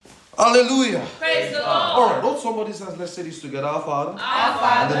Hallelujah. Praise the Lord. All right, what somebody says, let's say this together. Our Father, Our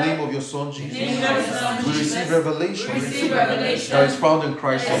Father, in the name of your Son Jesus, in the name of your Son we Jesus, receive revelation. we receive revelation. That is found in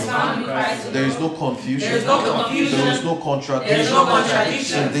Christ That is found in alone. Christ There is alone. no confusion. There is no confusion. There is no There contradiction. is no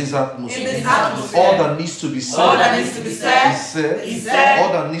contradiction In this atmosphere. in this atmosphere. All that needs to be said, All that needs to be said, is said. is said.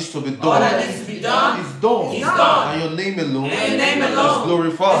 All that needs to be done, All that needs to be done, is done. is done. And your name alone, And your name alone is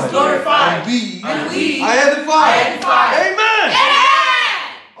glorified. is glorified. And we are are edified. edified. Amen. Amen.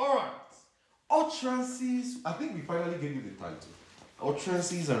 All right. Utterances. I think we finally gave you the title.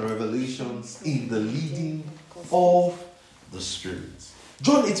 Utterances and revelations in the leading of the Spirit.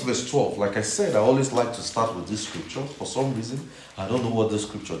 John 8 verse 12. Like I said, I always like to start with this scripture. For some reason, I don't know what this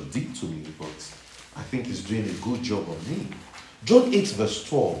scripture did to me, but I think it's doing a good job on me. John 8 verse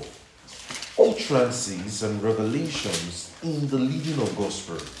 12. Utterances and revelations in the leading of God's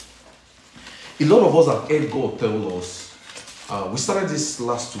Spirit. A lot of us have heard God tell us. We started this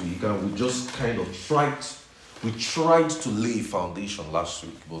last week and we just kind of tried to lay a foundation last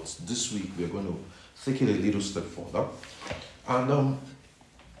week, but this week we're going to take it a little step further. And a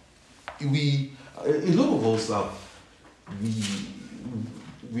lot of us have,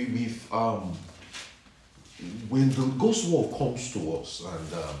 when the gospel comes to us and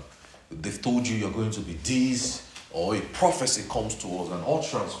they've told you you're going to be this, or a prophecy comes to us, an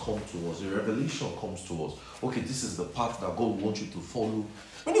utterance comes to us, a revelation comes to us. Okay, this is the path that God wants you to follow.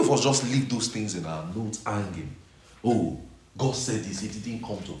 Many of us just leave those things in our notes hanging. Oh, God said this, it didn't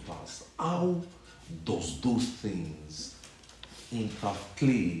come to pass. How does those things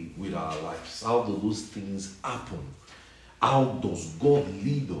interplay with our lives? How do those things happen? How does God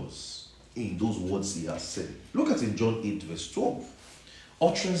lead us in those words he has said? Look at in John 8 verse 12.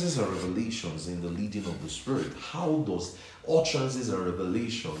 Utterances and revelations in the leading of the Spirit. How does utterances and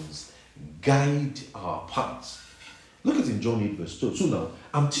revelations guide our paths? Look at in John 8 verse 12. So now,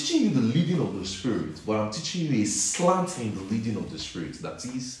 I'm teaching you the leading of the Spirit, but I'm teaching you a slant in the leading of the Spirit. That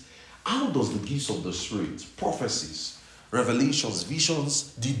is, how does the gifts of the Spirit, prophecies, revelations,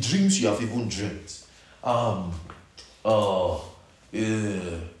 visions, the dreams you have even dreamt,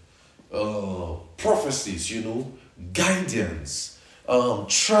 prophecies, guidance,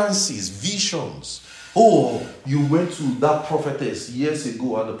 trances, visions. Oh, you went to that prophetess years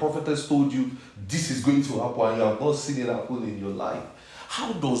ago and the prophetess told you this is going to happen and you have not seen it happen in your life.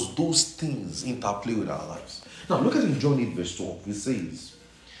 How does those things interplay with our lives? Now look at in John 8 verse 12. It says,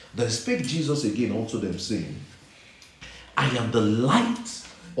 then spake Jesus again unto them, saying, I am the light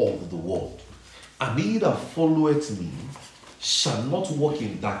of the world, and he that followeth me shall not walk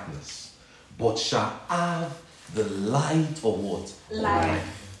in darkness, but shall have the light of what?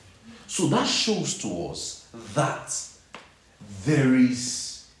 Life. So that shows to us that there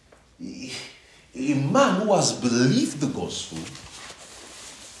is a man who has believed the gospel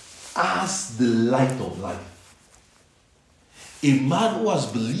as the light of life. A man who has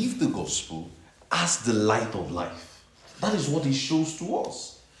believed the gospel as the light of life. That is what it shows to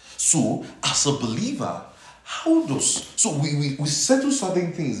us. So, as a believer, we settle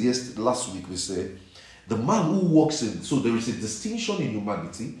certain things. Last week we said, the man who walks in, so there is a distinction in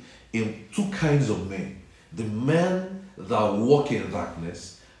humanity in two kinds of men. The man that walk in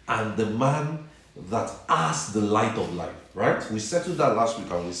darkness and the man that has the light of life, right? We settled that last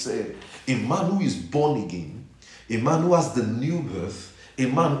week and we said, a man who is born again, a man who has the new birth, a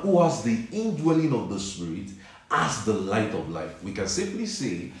man who has the indwelling of the Spirit, has the light of life. We can simply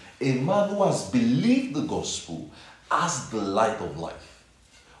say, a man who has believed the gospel has the light of life.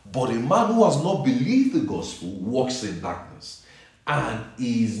 But a man who has not believed the gospel walks in darkness and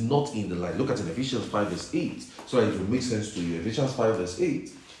is not in the light. Look at it, Ephesians 5 verse 8. So it will make sense to you. Ephesians 5 verse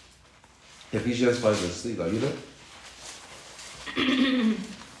 8. Ephesians 5 verse 8. Are you there?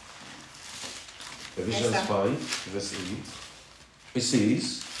 Ephesians 5 verse 8. It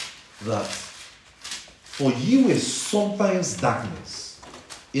says that for ye were sometimes darkness.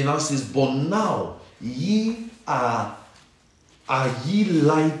 It now says, but now ye are ye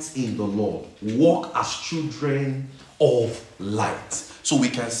light in the Lord. Walk as children of light. So we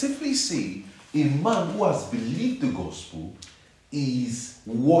can simply say a man who has believed the gospel is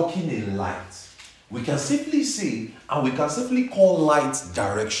walking in light. We can simply say, and we can simply call light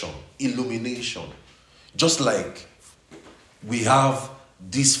direction, illumination. Just like we have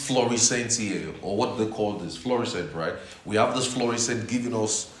this fluorescent here, or what they call this, fluorescent, right? We have this fluorescent giving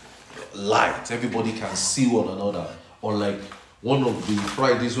us light. Everybody can see one another. Or like one of the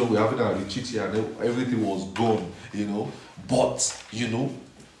Fridays when we were having a retreat here and everything was gone, But,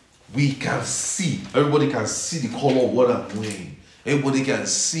 we can see. Everybody can see the color of what I'm wearing. Everybody can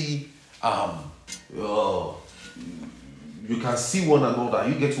see your You can see one another.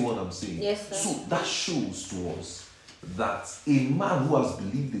 You get what I'm saying? Yes, sir. So that shows to us that a man who has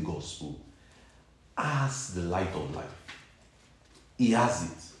believed the gospel has the light of life. He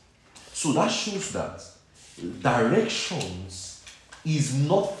has it. So that shows that directions is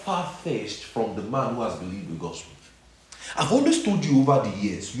not far-fetched from the man who has believed the gospel. I've always told you over the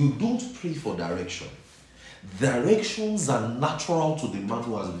years, you don't pray for direction. Directions are natural to the man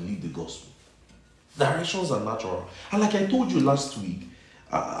who has believed the gospel. Directions are natural. And like I told you last week,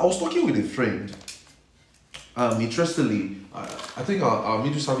 I was talking with a friend. Interestingly, I think our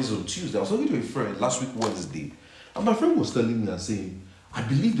middle service on Tuesday, I was talking to a friend last week Wednesday, and my friend was telling me and saying, I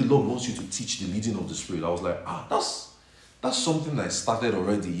believe the Lord wants you to teach the leading of the Spirit. I was like, that's something I started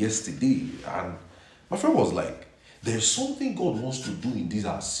already yesterday. And my friend was like, there's something God wants to do in this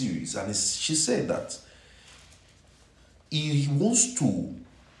our series. And she said that He wants to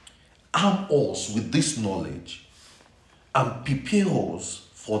arm us with this knowledge and prepare us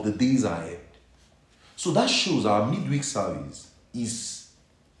for the days ahead. So that shows our midweek service is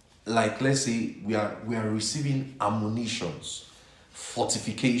like, let's say, we are receiving ammunitions,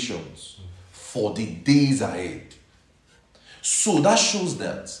 fortifications for the days ahead. So that shows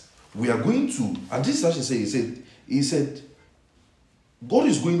that we are going to, and this is actually he said, God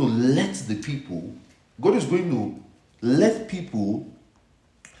is going to let people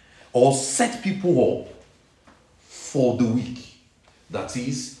or set people up for the week. That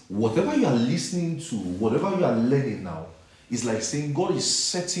is, whatever you are listening to, whatever you are learning now, is like saying God is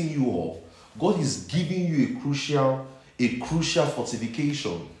setting you up. God is giving you a crucial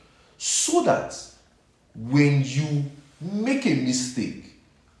fortification, so that when you make a mistake,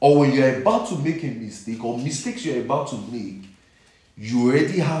 or when you are about to make a mistake, or mistakes you are about to make, you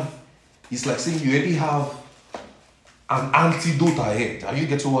already have, it's like saying you already have an antidote ahead. Are you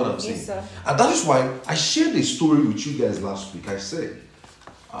getting what I'm saying? Yes, sir. And that is why I shared a story with you guys last week. I said,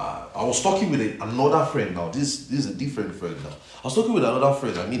 I was talking with another friend now. This is a different friend now. I was talking with another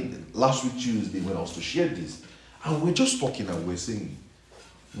friend, last week Tuesday, when I was to share this. And we're just talking and we're saying,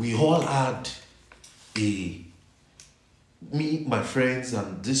 we all had me, my friends,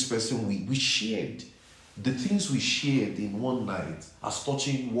 and this person, we shared the things we shared in one night as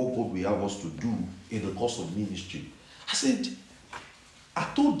touching what God will have us to do in the course of ministry. So this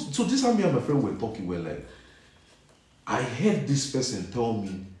time me and my friend were talking, we're like, I heard this person tell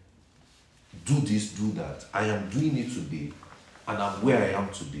me, do this, do that. I am doing it today, and I'm where I am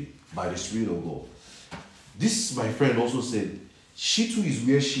today by the Spirit of God. This, my friend also said, she too is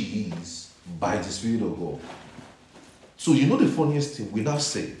where she is by the Spirit of God. So you know the funniest thing, we now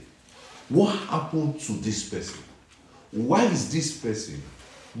say, what happened to this person? Why is this person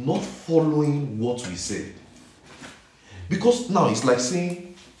not following what we said? Because now it's like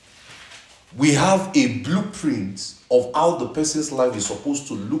saying, we have a blueprint of how the person's life is supposed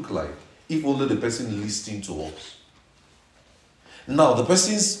to look like, if only the person listening to us. Now the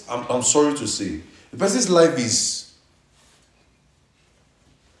person's, I'm sorry to say, the person's life is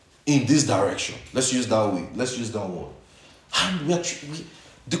in this direction. Let's use that way. Let's use that one. And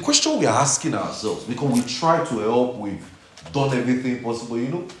the question we are asking ourselves, because we try to help, we've done everything possible.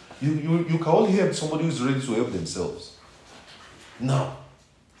 You can only help somebody who's ready to help themselves. Now,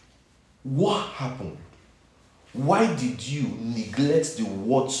 what happened? Why did you neglect the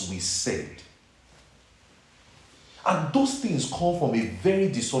words we said? And those things come from a very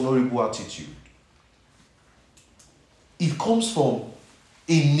dishonorable attitude. It comes from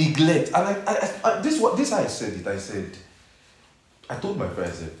a neglect. And this I said it. I told my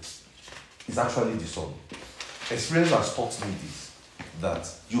friend, I said, it's actually dishonor. Experience has taught me this,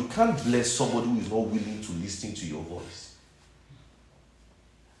 that you can't bless somebody who is not willing to listen to your voice.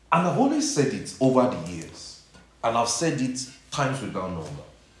 And I've always said it over the years, and I've said it times without number.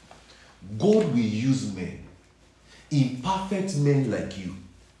 God will use men, imperfect men like you.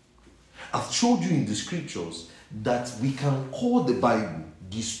 I've showed you in the scriptures that we can call the Bible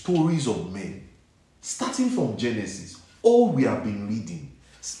the stories of men. Starting from Genesis, all we have been reading,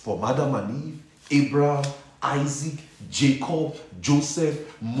 from Adam and Eve, Abraham, Isaac, Jacob, Joseph,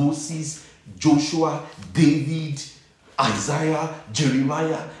 Moses, Joshua, David, Isaiah,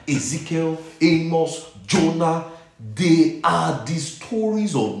 Jeremiah, Ezekiel, Amos, Jonah, they are the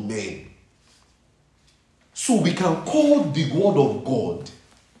stories of men. So we can call the word of God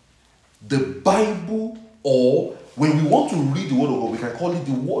the Bible, or when we want to read the word of God, we can call it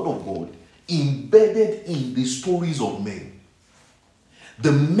the word of God embedded in the stories of men.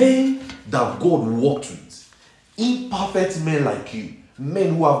 The men that God worked with, imperfect men like you,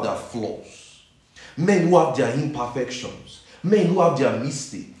 men who have their flaws, men who have their imperfections, men who have their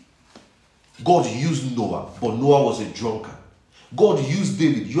mistakes. God used Noah, but Noah was a drunkard. God used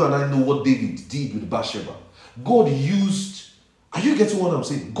David. You and I know what David did with Bathsheba. God used, are you getting what I'm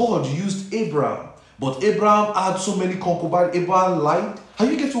saying? God used Abraham. But Abraham had so many concubines. Abraham lied. Are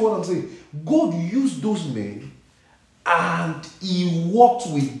you getting what I'm saying? God used those men and he walked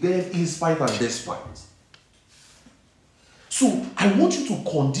with them in spite and despite. So I want you to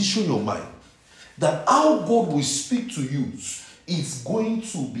condition your mind that how God will speak to you is going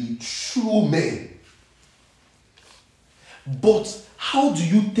to be through men. But how do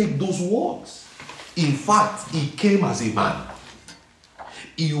you take those words? In fact, he came as a man.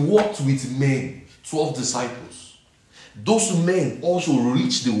 He walked with men, 12 disciples. Those men also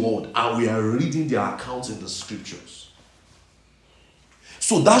reached the world, and we are reading their accounts in the scriptures.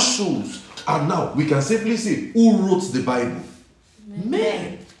 So that shows, and now we can safely say, who wrote the Bible?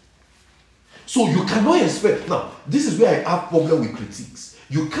 Men. So you cannot expect, now this is where I have problem with critiques.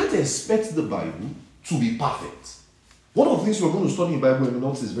 You can't expect the Bible to be perfect. One of the things we're going to study in the Bible and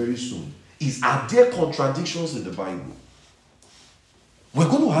notice very soon is, are there contradictions in the Bible? We're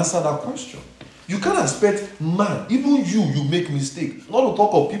going to answer that question. You can't expect man, even you make mistake. Not to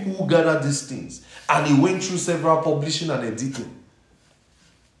talk of people who gather these things and he went through several publishing and editing.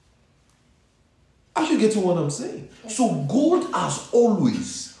 Are you getting what I'm saying? So God has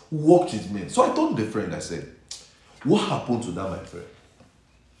always worked with men. So I told the friend, I said, what happened to that, my friend,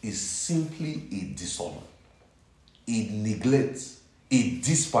 is simply a dishonor, a neglect, a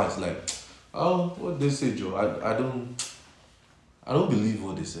despise. Like, what they say, Joe, I don't believe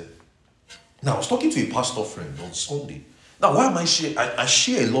what they said. Now, I was talking to a pastor friend on Sunday. Now, why am I sharing? I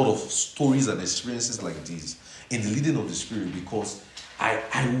share a lot of stories and experiences like this in the leading of the Spirit, because I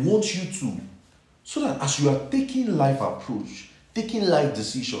want you to, so that as you are taking life approach, taking life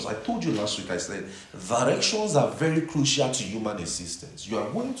decisions, I told you last week, I said, directions are very crucial to human existence. You are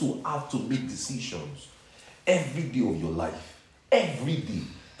going to have to make decisions every day of your life. Every day.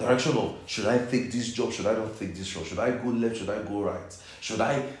 Direction of, should I take this job? Should I not take this job? Should I go left? Should I go right? Should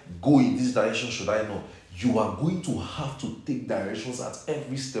I go in this direction? Should I not? You are going to have to take directions at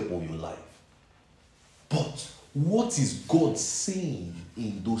every step of your life. But what is God saying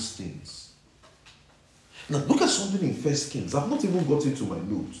in those things? Now look at something in 1 Kings. I've not even got into my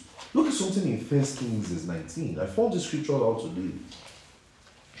notes. Look at something in 1 Kings 19. I found the scripture out today.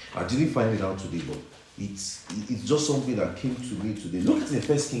 I didn't find it out today, but it's just something that came to me today. Look at it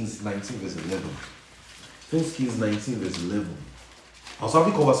in 1 Kings 19 verse 11. 1 Kings 19 verse 11. I was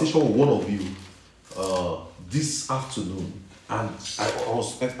having a conversation with one of you this afternoon, and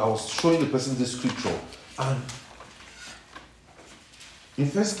I was showing the person this scripture, and in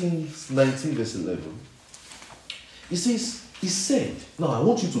 1 Kings 19 verse 11, it says, he said, now I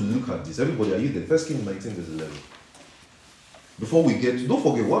want you to look at this. Everybody, are you there? 1 Kings 19 verse 11. Before we get to, don't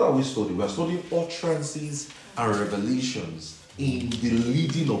forget, what are we studying? We are studying utterances and revelations in the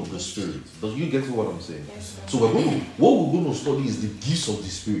leading of the Spirit. Does you get what I'm saying? Yes, sir. So what we're going to study is the gifts of the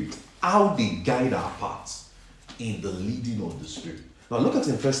Spirit, how they guide our paths in the leading of the Spirit. Now look at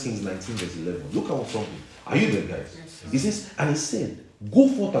in 1 Kings 19 verse 11. Look at something. Are you there, guys? Yes, It says, and he said, go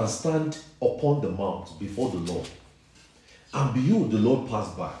forth and stand upon the mount before the Lord. And behold, the Lord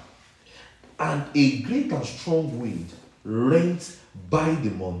passed by, and a great and strong wind rent by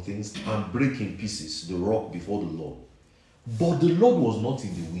the mountains and break in pieces the rock before the Lord. But the Lord was not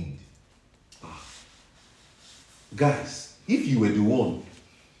in the wind. Guys, if you were the one,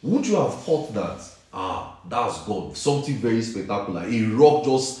 would you have thought that, that's God, something very spectacular? A rock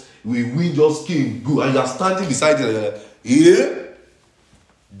just, wind just came, good, and you are standing beside it, and you're like, yeah?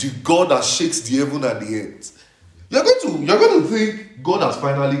 The God that shakes the heaven and the earth. You're going to think God has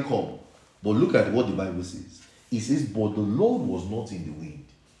finally come. But look at what the Bible says. It says, but the Lord was not in the wind.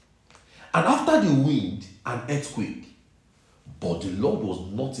 And after the wind, an earthquake. But the Lord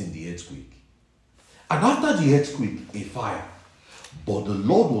was not in the earthquake. And after the earthquake, a fire. But the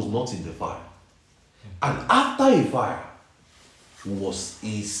Lord was not in the fire. And after a fire was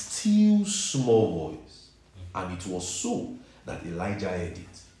a still small voice. And it was so that Elijah heard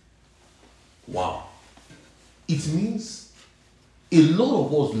it. Wow. It means a lot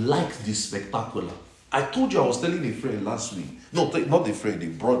of us like the spectacular. I told you, I was telling a friend last week. No, not a friend, a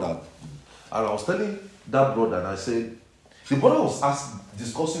brother. And I was telling that brother, and I said, the brother was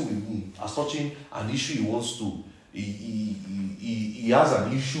discussing with me as touching an issue he wants to, he has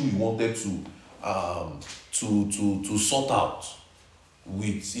an issue he wanted to sort out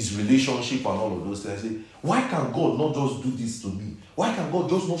with his relationship and all of those things. I say, why can God not just do this to me? Why can God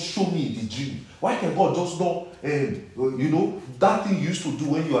just not show me the dream? Why can God just not, that thing you used to do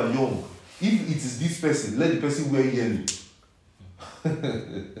when you are young? If it is this person, let the person wear yellow.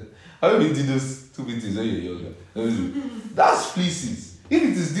 I only did this stupid things when you're younger. That's fleeces. If it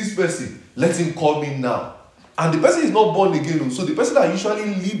is this person, let him call me now. And the person is not born again. So the person that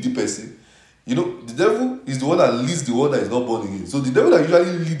usually lead the person, the devil is the one that leads the one that is not born again. So the devil that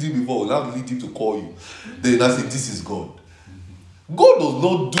usually lead him before will now lead him to call you. Then I say, this is God. God does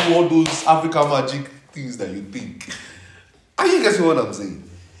not do all those African magic things that you think. Are you guessing what I'm saying?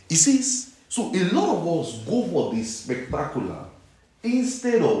 He says, so a lot of us go for the spectacular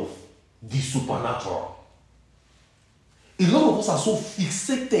instead of the supernatural. A lot of us are so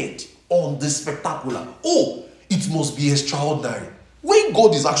fixated on the spectacular. Oh, it must be extraordinary. When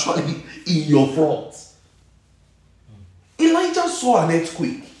God is actually in your front. Elijah saw an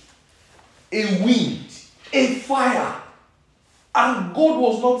earthquake, a wind, a fire, and God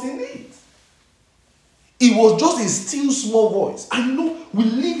was not in it. It was just a still small voice. And we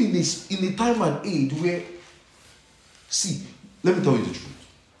live in a time and age where, see, let me tell you the truth.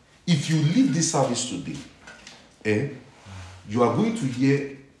 If you leave this service today, you are going to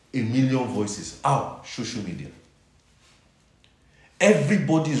hear a million voices. How? Social media.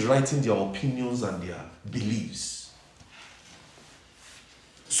 Everybody is writing their opinions and their beliefs.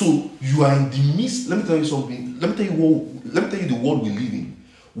 So you are in the midst. Let me tell you something. Let me tell you the world we live in.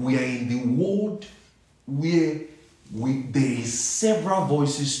 We are in the world where there is several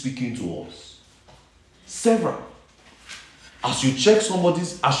voices speaking to us. Several. As you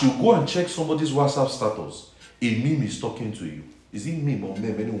go and check somebody's WhatsApp status, a meme is talking to you. Is it meme or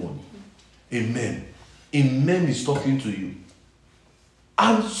meme? Anyone? A meme. A meme is talking to you.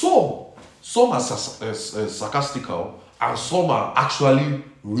 And some are sarcastical, and some are actually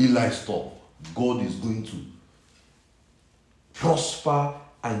real life stuff. God is going to prosper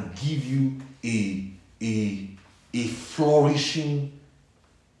and give you a flourishing,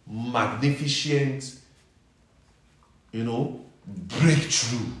 magnificent,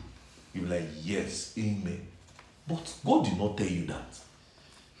 breakthrough. You're like, yes, amen. But God did not tell you that.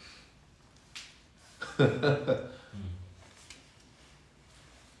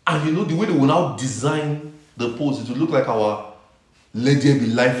 And the way they will now design the post, it will look like our Let There Be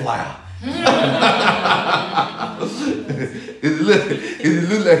Life flyer. it will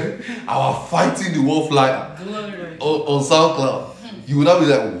look like our Fighting the World flyer on SoundCloud. You will now be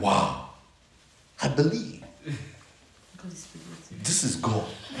like, wow, I believe. This is God.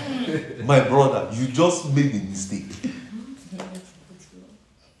 My brother, you just made a mistake.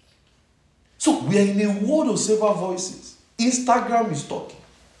 So we are in a world of several voices. Instagram is talking.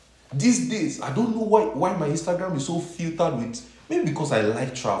 These days, I don't know why my Instagram is so filtered with, maybe because I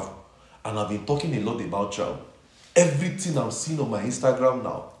like travel. And I've been talking a lot about travel. Everything I'm seeing on my Instagram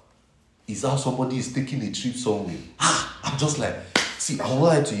now is how somebody is taking a trip somewhere. I'm just like, see, I won't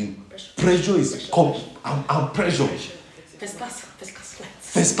lie to you. Pressure is come. I'm pressure. First class flight.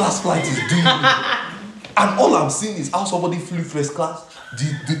 First class flight is doing it. And all I'm seeing is how somebody flew first class,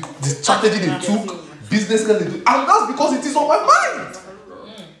 the strategy they took, business class they do. And that's because it is on my mind.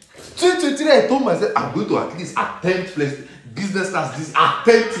 2023, I told myself, I'm going to at least attempt business class, this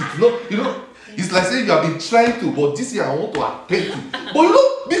attempt it. It's like saying you have been trying to, but this year I want to attempt it.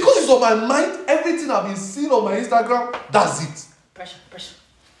 But because it's on my mind, everything I've been seeing on my Instagram, that's it. Pressure.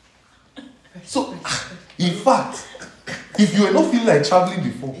 So, in fact, if you were not feeling like traveling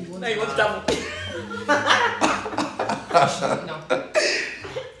before, Now you want to travel.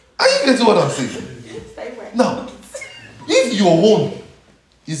 are you getting what I'm saying? Now, if your own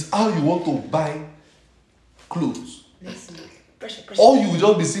is how you want to buy clothes, Pressure. all you will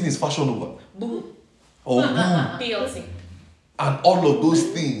just be seeing is Fashion Over Boo. or Boo PLC. and all of those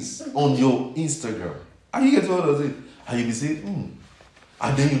things on your Instagram. Are you getting what I'm saying? And you'll be saying,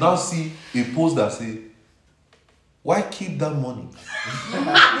 And then you now see a post that say, why keep that money?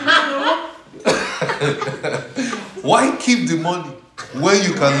 Why keep the money when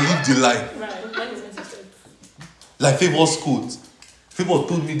you can live the life? Like famous quote. People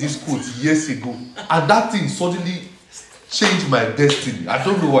told me this quote years ago, and that thing suddenly changed my destiny. I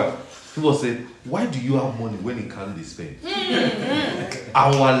don't know why. People said, why do you have money when it can't be spent?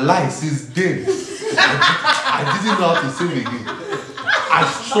 Our life since then, I didn't know how to save again. I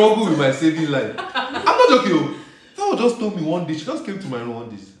struggle with my saving life. I'm not joking. Someone just told me one day, she just came to my room one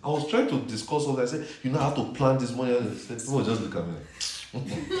day. I was trying to discuss something. I said, you know how to plan this money? People just look at me like,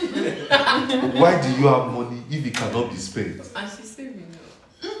 why do you have money if it cannot be spent? And she's saving.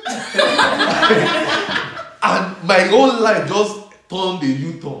 And my whole life just turned a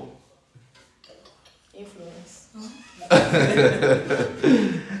U-turn. Influence.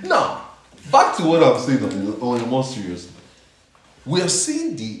 Now, back to what I'm saying on a more serious note. We have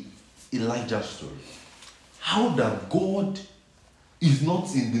seen the Elijah story. How that God is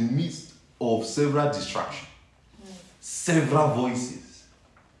not in the midst of several distractions, several voices,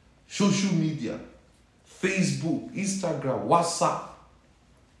 social media, Facebook, Instagram, WhatsApp,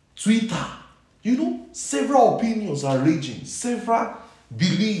 Twitter. You know, several opinions are raging, several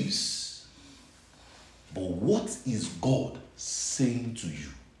beliefs. But what is God saying to you?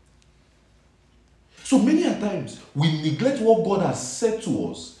 So many a times we neglect what God has said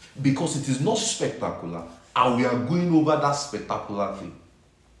to us because it is not spectacular and we are going over that spectacular thing.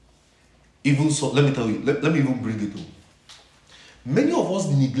 Even so, let me tell you, let me even bring it home. Many of us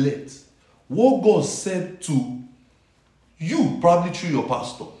neglect what God said to you, probably through your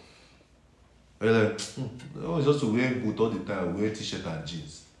pastor. You're like, it's just to wear boot all the time, wear t-shirt and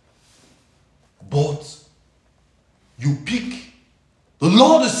jeans. But you pick, the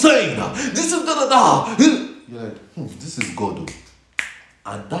Lord is saying, this is da. You're like, this is God. Though.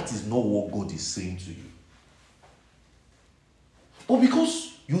 And that is not what God is saying to you. But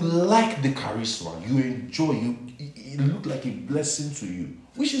because you like the charisma, you enjoy, it look like a blessing to you,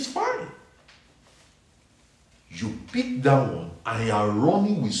 which is fine. You pick that one and you are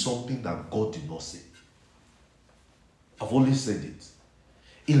running with something that God did not say. I've always said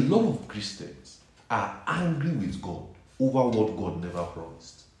it. A lot of Christians are angry with God over what God never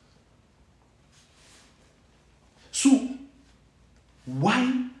promised. So,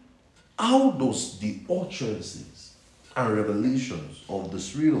 how does the utterances and revelations of the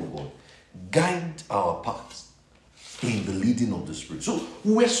Spirit of God guide our paths in the leading of the Spirit? So,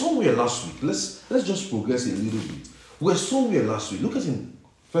 we were somewhere last week. Let's just progress a little bit. We were somewhere last week. Look at in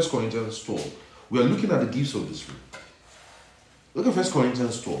 1 Corinthians 12. We are looking at the gifts of the Spirit. Look at 1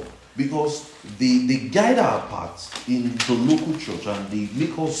 Corinthians 12. Because they guide our paths in the local church and they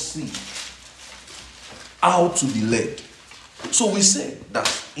make us see how to be led. So we said that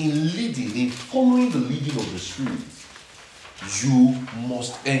in leading, in following the leading of the Spirit, you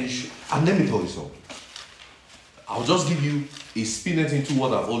must ensure. And let me tell you something. I'll just give you a spinet into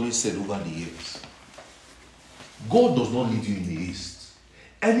what I've always said over the years. God does not lead you in haste.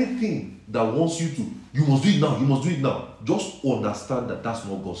 Anything that wants you to, you must do it now, you must do it now. Just understand that that's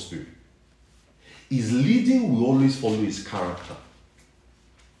not God's Spirit. His leading will always follow his character.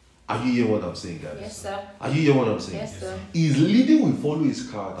 Are you hearing what I'm saying, guys? Yes, sir. Are you hearing what I'm saying? Yes, sir. His leading will follow his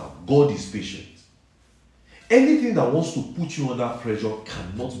character. God is patient. Anything that wants to put you under pressure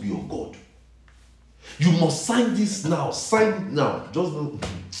cannot be of God. You must sign this now. Sign it now. Just know,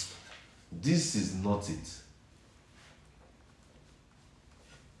 this is not it.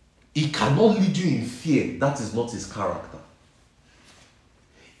 He cannot lead you in fear. That is not his character.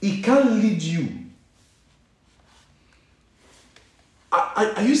 He can't lead you.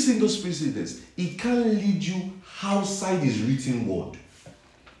 Are you seeing those precedents? He can't lead you outside his written word.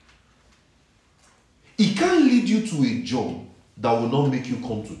 He can't lead you to a job that will not make you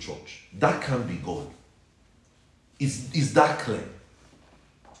come to church. That can't be God. Is that clear?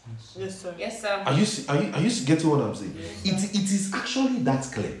 Yes, sir. Yes, sir. Are you getting what I'm saying? Yes, it is actually that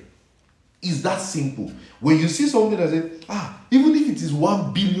clear. It's that simple. When you see something that says, even if it is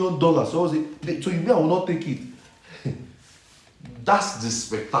 $1 billion, so you mean I will not take it. That's the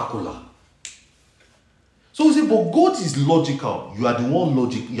spectacular. So we say, but God is logical. You are the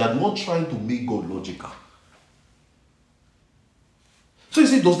one trying to make God logical. So you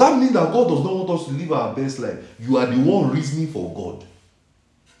say, does that mean that God does not want us to live our best life? You are the one reasoning for God.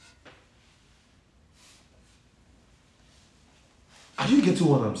 Are you getting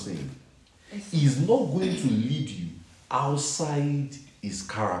what I'm saying? He's not going to lead you outside his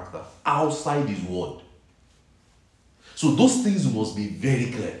character, outside his word. So those things must be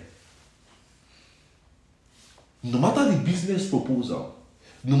very clear. No matter the business proposal,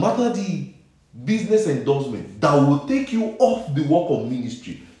 no matter the business endorsement that will take you off the work of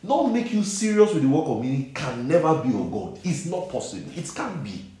ministry, not make you serious with the work of ministry, can never be of God. It's not possible. It can't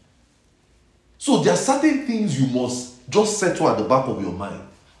be. So there are certain things you must just settle at the back of your mind.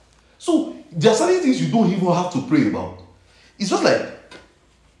 So there are certain things you don't even have to pray about. It's just like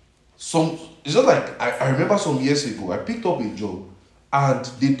I remember some years ago, I picked up a job and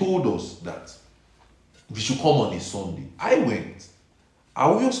they told us that we should come on a Sunday. I went. I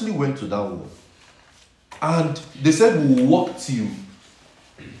obviously went to that one. And they said we will work till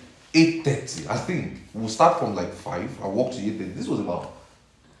 8:30. I think we'll start from like 5 and work to 8:30.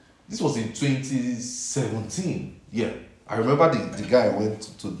 This was in 2017. Yeah. I remember the guy I went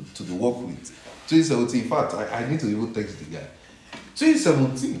to the work with. 2017. In fact, I need to even text the guy.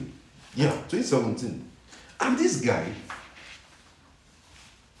 2017. Yeah, 2017. And this guy,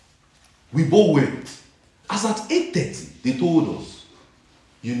 we both went. As at 8:30, they told us,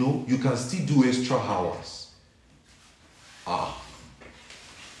 you can still do extra hours.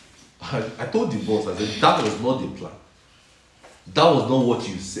 I told the boss, I said, that was not the plan. That was not what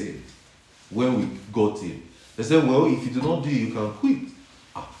you said when we got in. They said, well, if you do not do it, you can quit.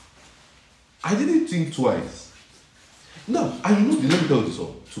 I didn't think twice. Now, let me tell you this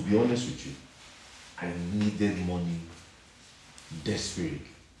all. To be honest with you, I needed money desperately.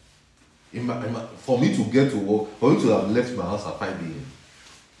 For me to get to work, for me to have left my house at 5 a.m.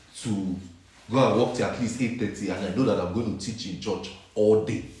 to go and work till at least 8:30, and I know that I'm going to teach in church all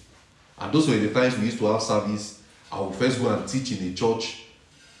day. And those were the times we used to have service. I would first go and teach in a church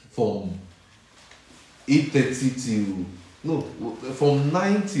from 8:30 from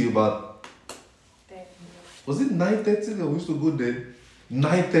 9 till about, was it 9:30 that we used to go there?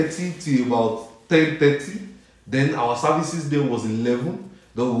 9:30 till about 10:30. Then our services there was 11.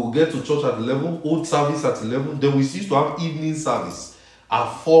 Then we'll get to church at 11, old service at 11. Then we used to have evening service at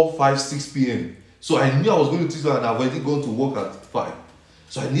 4, 5, 6 p.m. So I knew I was going to teach and I've already gone to work at 5.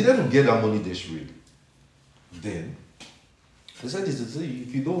 So I needed to get that money desperately. Then they said this, they said,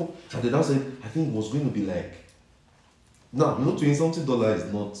 if you don't, and then I said, I think it was going to be like, now, $20-something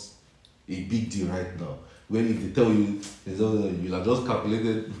is not a big deal right now. When if they tell you, you'll have just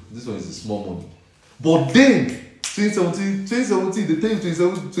calculated, this one is a small money. But then, 2017, they tell you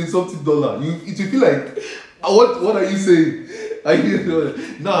 $20-something. It will feel like, what are you saying?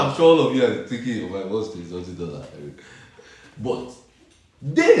 Now I'm sure all of you are thinking, oh my, what's $20-something? But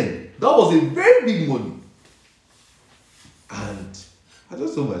then, that was a very big money. And I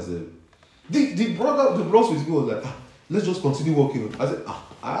just told myself, the bros with me was like, let's just continue working. I said,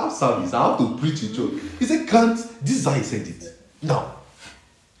 I have service, I have to preach in church. He said, this is how he said it. Now,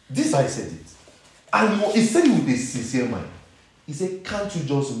 this is how he said it. And he said it with a sincere mind. He said, can't you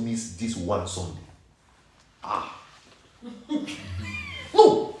just miss this one Sunday?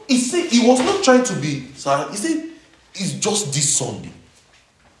 No, he said, he was not trying to be, sir. He said, it's just this Sunday.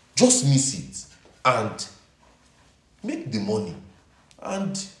 Just miss it. And make the money.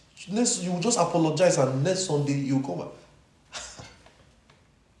 And you just apologize, and next Sunday you come back.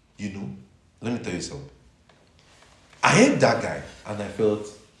 Let me tell you something. I hate that guy, and I felt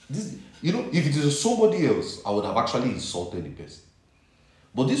this. If it is somebody else, I would have actually insulted the person.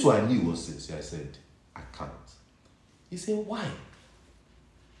 But this one I knew was sincere. I said, I can't. He said, why?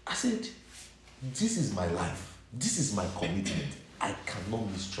 I said, this is my life. This is my commitment. I cannot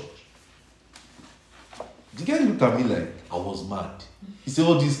miss church. The guy looked at me like I was mad. He said,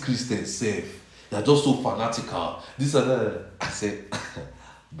 all these Christians say they're just so fanatical. This and that. I said,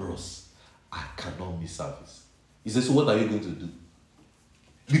 bros, I cannot miss service. He said, so what are you going to do?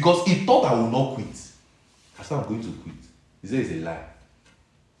 Because he thought I would not quit. I said, I'm going to quit. He said, it's a lie.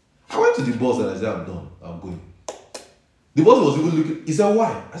 I went to the boss and I said, I'm done. I'm going. The boss was even looking. He said,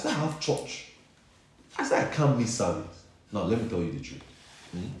 why? I said, I have church. I said, I can't miss service. Now, let me tell you the truth.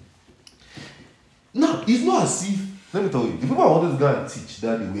 Now, it's not as if, let me tell you, the people I wanted to go and teach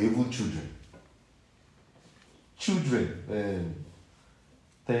that they were even children. Children,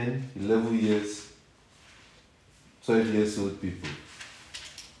 10, 11 years, 12 years old people.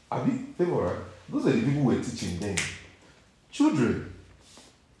 Right? Those are the people who were teaching them. Children.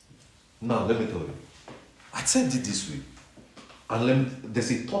 Now, let me tell you. I said it this way. And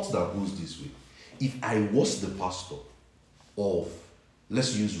there's a thought that goes this way. If I was the pastor of,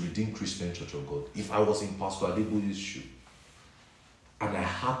 let's use Redeemed Christian Church of God, if I was in Pastor Adeboye's shoe, and I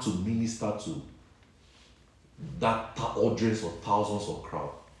had to minister to that hundreds or thousands of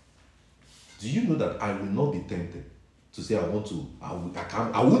crowd, do you know that I will not be tempted to say I won't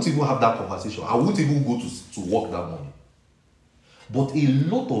even have that conversation. I won't even go to work that morning. But a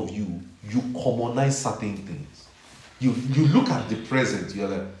lot of you commonize certain things. You look at the present, you're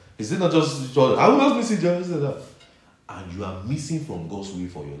like, is it not just I will not miss it, just that. And you are missing from God's will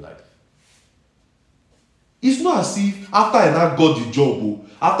for your life. It's not as if after I now got the job,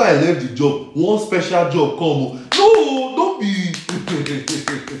 after I left the job, one special job come. No, don't be.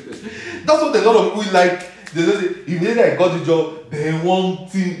 That's what a lot of people like. They say, if I got the job, then one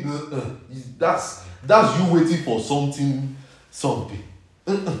thing. That's you waiting for something.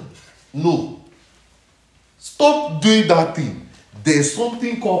 No. Stop doing that thing. There's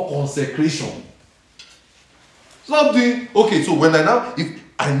something called consecration. Stop doing. Okay, so if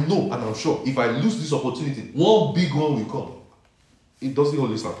I know and I'm sure if I lose this opportunity, one big one will come. It doesn't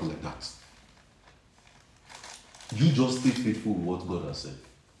always happen like that. You just stay faithful with what God has said.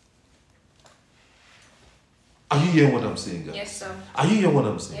 Are you hearing what I'm saying, guys? Yes, sir. Are you hearing what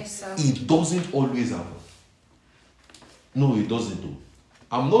I'm saying? Yes, sir. It doesn't always happen. No, it doesn't do.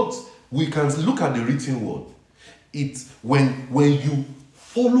 We can look at the written word. It's when you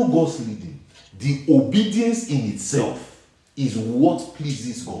follow God's leading, the obedience in itself is what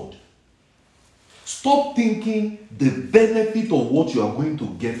pleases God. Stop thinking the benefit of what you are going to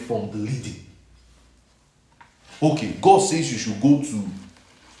get from the leading. Okay, God says you should go to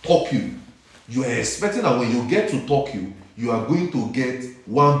Tokyo. You are expecting that when you get to Tokyo, you are going to get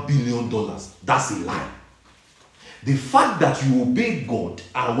 $1 billion. That's a lie. The fact that you obeyed God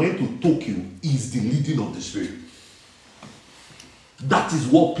and went to Tokyo is the leading of the Spirit. That is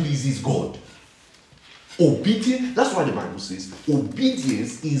what pleases God. Obedience, that's why the Bible says,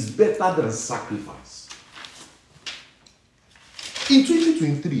 obedience is better than sacrifice. In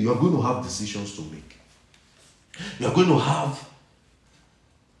 2023, you are going to have decisions to make. You are going to have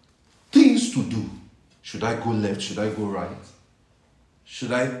things to do. Should I go left? Should I go right?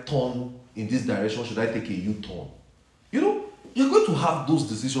 Should I turn in this direction? Should I take a U-turn? You know, you're going to have those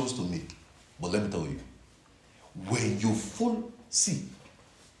decisions to make. But let me tell you, when you follow, see,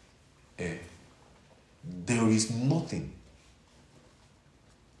 there is nothing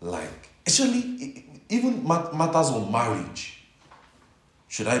like, actually, even matters of marriage.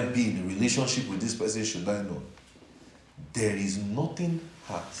 Should I be in a relationship with this person? Should I not? There is nothing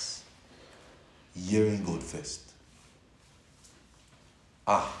as hearing God first.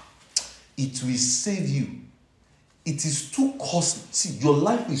 It will save you. It is too costly. See, your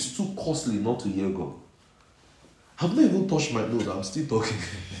life is too costly not to hear God. I've not even touched my nose. I'm still talking.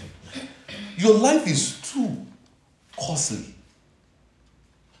 Your life is too costly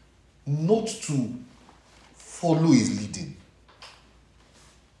not to follow his leading.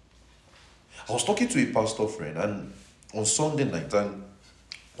 I was talking to a pastor friend and on Sunday night, and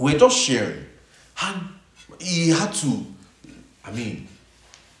we were just sharing, and he had to,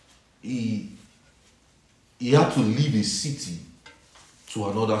 he had to leave a city to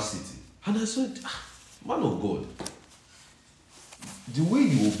another city. And I said, man of God, the way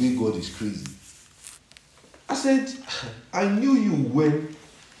you obey God is crazy. I said, I knew you when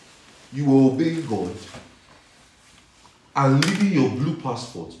you were obeying God and leaving your blue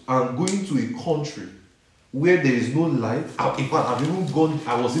passport and going to a country where there is no light. In fact,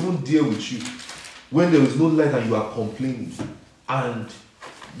 I was even there with you when there was no light and you are complaining. And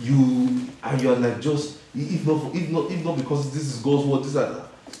you are like, just if not because this is God's word, this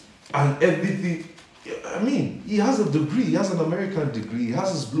and everything. He has a degree, he has an American degree, he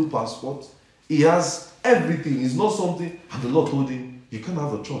has his blue passport, he has everything. It's not something, and the Lord told him, you can't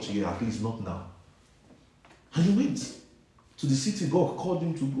have a church here, at least not now. And he went to the city God called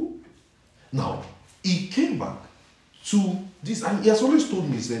him to go. Now, he came back to this, and he has always told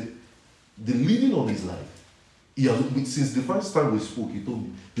me, he said, the leading of his life, since the first time we spoke, he told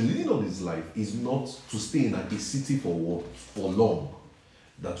me, the leading of his life is not to stay in a city for long.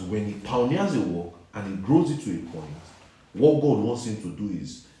 That when he pioneers a work and he grows it to a point, what God wants him to do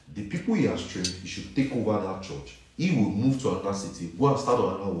is, the people he has trained, he should take over that church. He will move to another city, go and start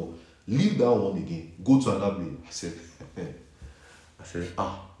on another work, leave that one again, go to another place. I said,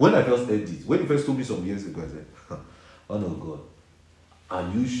 when I first heard it, when he first told me some years ago, I said, oh no, God, are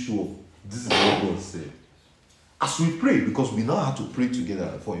you sure this is what God said? As we pray, because we now had to pray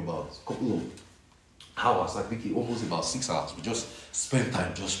together for about a couple of hours, I think almost about 6 hours, we just spent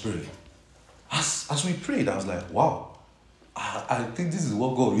time just praying. As we prayed, I was like, wow, I think this is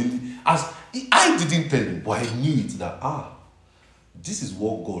what God really, I didn't tell him, but I knew it, that, this is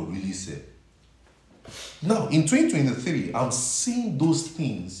what God really said. Now, in 2023, I'm seeing those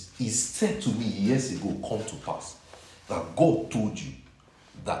things he said to me years ago come to pass. That God told you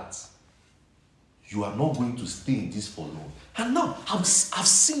that you are not going to stay in this for long. And now, I've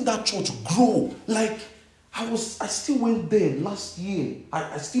seen that church grow. Like, I still went there last year.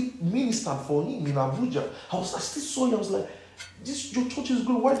 I still ministered for him in Abuja. I still saw him. I was like, your church is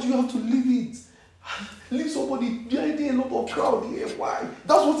growing. Why do you have to leave it? Leave somebody behind there, a lot of crowd here. Why?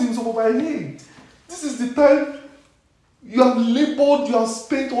 That's what's in some of my head. This is the time you have labored, you have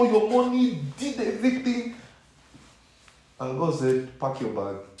spent all your money, did everything. And God said, pack your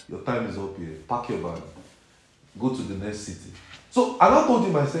bag. Your time is up here. Pack your bag. Go to the next city. So, and I told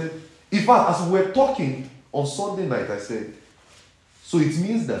him, I said, in fact, as we were talking on Sunday night, I said, so it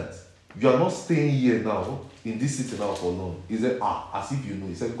means that you are not staying here now, in this city now for long. He said, as if you know.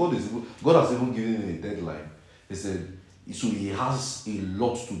 He said, God has even given him a deadline. He said, so he has a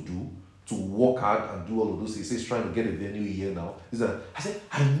lot to do, to work hard and do all of those things. He says, trying to get a venue here now. He said,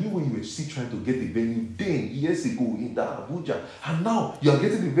 I knew when you were still trying to get a venue then, years ago, in that Abuja, and now you are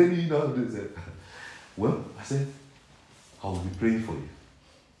getting the venue now. He said, well, I said, I will be praying for you.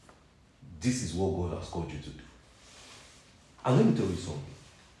 This is what God has called you to do. And let me tell you something.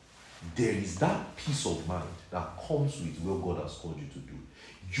 There is that peace of mind that comes with what God has called you to do.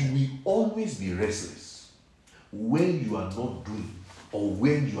 You will always be restless when you are not doing or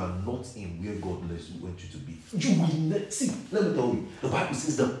when you are not in where God wants you to be, you will see. Let me tell you, the Bible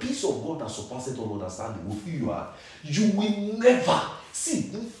says the peace of God that surpasses all understanding will fill you out. You will never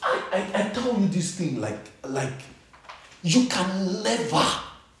see. I tell you this thing like you can never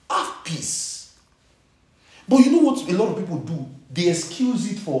have peace. But you know what a lot of people do? They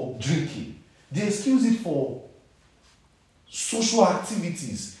excuse it for drinking. They excuse it for social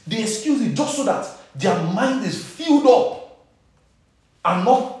activities. They excuse it just so that their mind is filled up and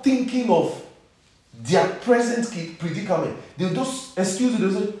not thinking of their present predicament. They'll just excuse it.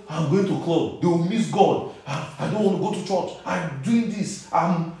 They'll say, I'm going to club. They will miss God. I don't want to go to church. I'm doing this.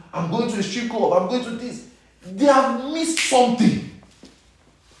 I'm going to a street club. I'm going to this. They have missed something.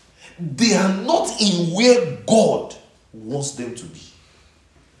 They are not in where God wants them to be.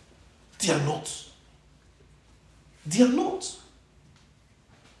 They are not. They are not.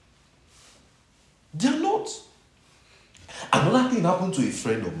 They are not. Another thing happened to a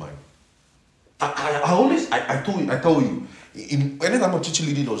friend of mine. I tell you, anytime I'm teaching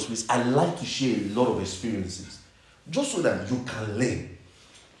leading on space, I like to share a lot of experiences just so that you can learn.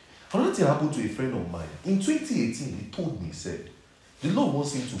 Another thing happened to a friend of mine. In 2018, he told me, he said, the Lord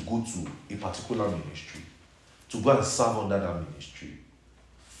wants him to go to a particular ministry, to go and serve under that ministry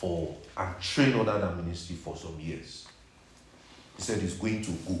and train under that ministry for some years. He said he's going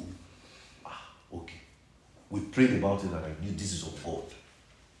to go. Okay. We prayed about it and I knew this is of God.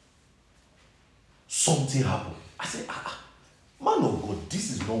 Something happened. I said, man of God,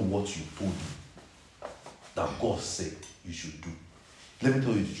 this is not what you told me that God said you should do. Let me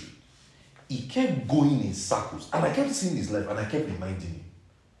tell you the truth. He kept going in circles and I kept seeing his life and I kept reminding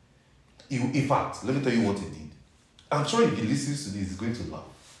him. In fact, let me tell you what he did. I'm sure if he listens to this, he's going to laugh.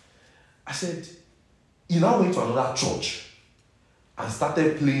 I said, he now went to another church and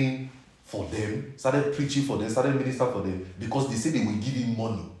started playing for them, started preaching for them, started ministering for them because they said they will give him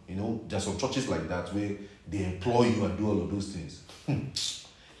money. You know, there are some churches like that where they employ you and do all of those things.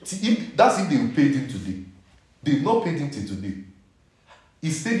 That's if they paid him today. They've not paid him till today.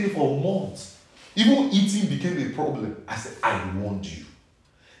 He stayed there for months. Even eating became a problem. I said, I warned you.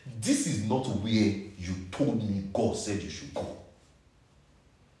 This is not where you told me God said you should go.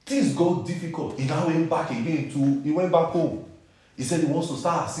 Things got difficult. He now went back again he went back home. He said he wants to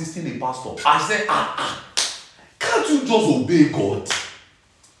start assisting a pastor. I said, can't you just obey God?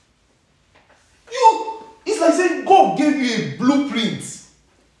 It's like saying God gave you a blueprint.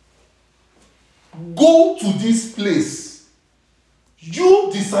 Go to this place. You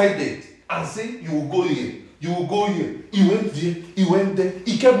decided and said you will go here. You will go here. He went there. He went there.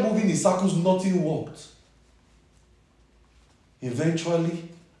 He kept moving in circles. Nothing worked. Eventually,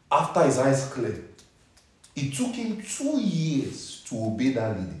 after his eyes cleared, it took him 2 years to obey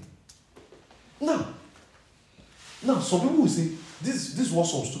that leading. Now, some people will say, this is what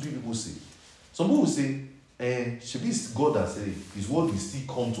some stupid people say. Some people will say, should be God that said his word will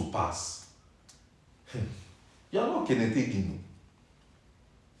still come to pass. You are not going to take him.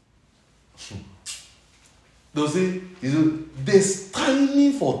 They'll say, there's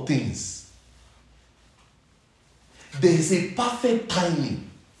timing for things. There is a perfect timing.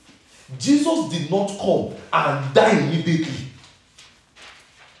 Jesus did not come and die immediately.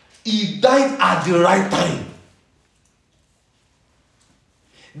 He died at the right time.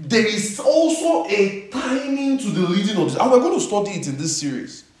 There is also a timing to the leading of this. And we're going to study it in this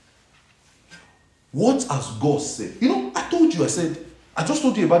series. What has God said? I just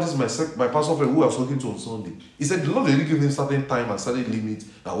told you about this, my pastor friend who I was talking to on Sunday. He said the Lord already gave him certain time and certain limit.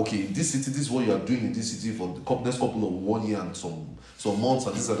 That okay, in this city, this is what you are doing in this city for the next couple of 1 year and some months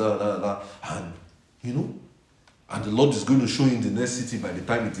and this and that. And and the Lord is going to show you in the next city by the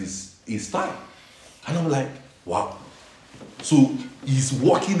time it is his time. And I'm like, wow. So he's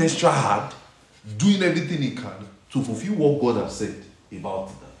working extra hard, doing everything he can to fulfill what God has said about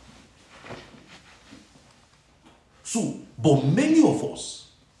that. So, but many of us,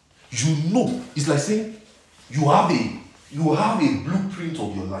 it's like saying you have a blueprint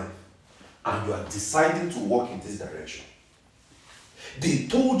of your life and you are deciding to walk in this direction. They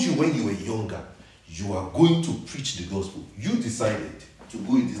told you when you were younger, you are going to preach the gospel. You decided to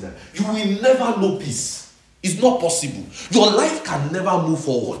go in this direction. You will never know peace. It's not possible. Your life can never move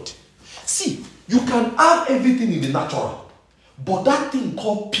forward. See, you can have everything in the natural, but that thing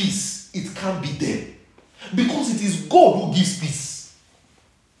called peace, it can't be there. Because it is God who gives peace.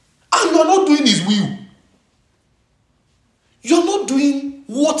 And you are not doing his will. You are not doing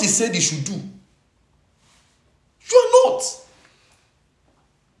what he said he should do. You are not.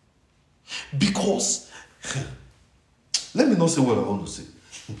 Because, let me not say what I want to say.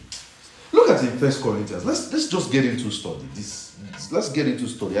 Look at in 1 Corinthians. Let's just get into study. Let's get into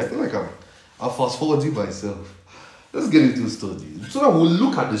study. I feel like I'm fast forwarding myself. Let's get into study. So that we'll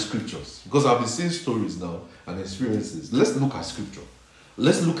look at the scriptures. Because I've been seeing stories now and experiences. Let's look at scripture.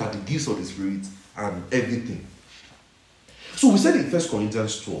 Let's look at the gifts of the Spirit and everything. So we said in 1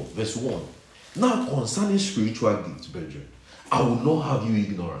 Corinthians 12, verse 1. Now concerning spiritual gifts, brethren, I will not have you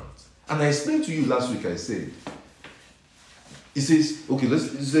ignorant. And I explained to you last week, I said, it says, okay, it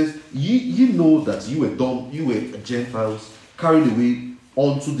says, ye know that you were dumb, you were Gentiles, carried away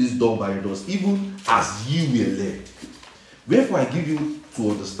unto this dumb by idols, even as ye were led. Wherefore I give you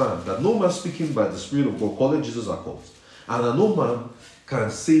to understand that no man speaking by the Spirit of God calleth Jesus accursed, and that no man can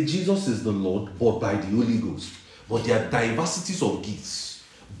say Jesus is the Lord but by the Holy Ghost. But there are diversities of gifts,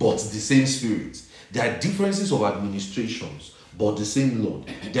 but the same Spirit. There are differences of administrations, but the same Lord.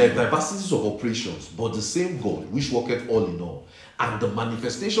 There are diversities of operations, but the same God, which worketh all in all. And the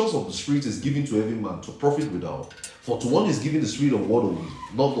manifestations of the Spirit is given to every man to profit without. For to one is given the Spirit of word of wisdom,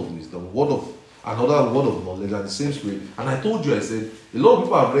 not of wisdom, word of another word of knowledge, and the same Spirit. And I told you, I said, a lot of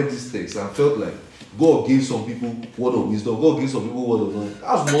people have read this text and felt like God gave some people word of wisdom, God gave some people word of knowledge.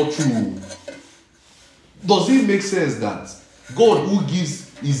 That's not true. Does it make sense that God who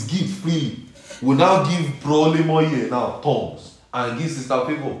gives his gift freely will now give probably more here now tongues and give Sister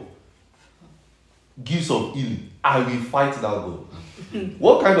Favor gifts of healing? I will fight that God.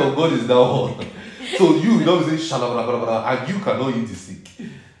 What kind of God is that one? So you don't say shalabra and you cannot eat the sick.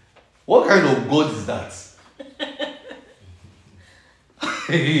 What kind of God is that?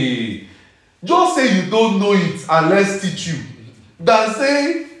 Hey, just say you don't know it and let's teach you. Than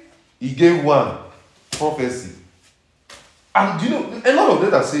say he gave one prophecy. And you know, a lot of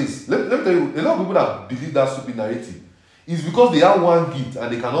them that says, let me tell you, a lot of people that believe that stupid narrative is because they have one gift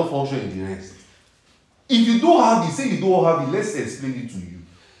and they cannot function in the rest. If you don't have it, say you don't have it, let's explain it to you.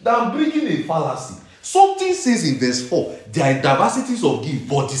 That I'm bringing a fallacy. Something says in verse 4, there are diversities of gifts,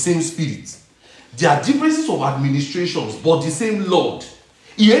 but the same Spirit. There are differences of administrations, but the same Lord.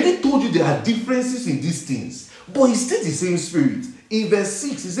 He already told you there are differences in these things, but it's still the same Spirit. In verse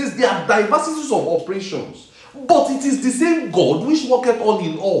 6, it says there are diversities of operations, but it is the same God which worketh all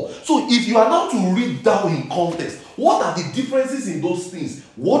in all. So if you are now to read down in context, what are the differences in those things?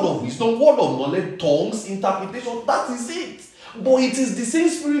 Word of wisdom, word of knowledge, tongues, interpretation, that is it. But it is the same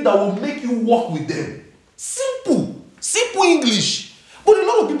Spirit that will make you walk with them. Simple English. But a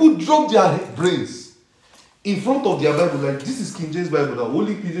lot of people drop their brains in front of their Bible, like this is King James Bible now,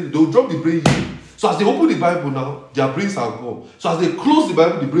 Holy King James, they'll drop the brain here. So as they open the Bible now, their brains are gone. So as they close the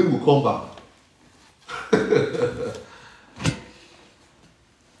Bible, the brain will come back.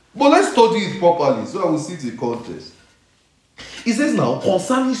 But let's study it properly so I will see the context. It says now,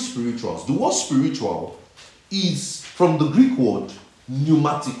 concerning spirituals, the word spiritual is from the Greek word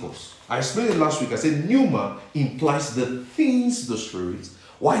pneumatikos. I explained it last week. I said pneuma implies the things the Spirit,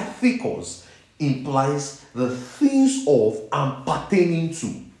 while thikos implies the things of and pertaining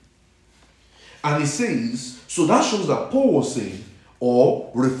to. And it says, so that shows that Paul was saying or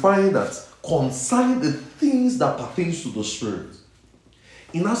referring that concerning the things that pertains to the Spirit.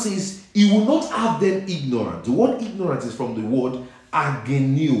 In that sense, he will not have them ignorant. The word ignorant is from the word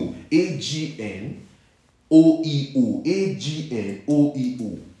ageneo, A-G-N-O-E-O,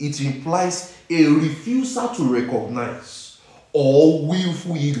 A-G-N-O-E-O. It implies a refusal to recognize or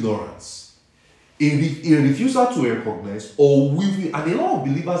willful ignorance. A refusal to recognize or willful, and a lot of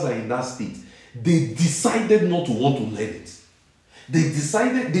believers are in that state. They decided not to want to learn it. They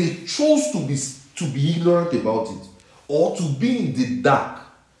chose to be ignorant about it or to be in the dark.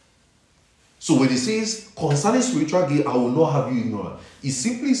 So when it says concerning spiritual gift, I will not have you ignorant, it's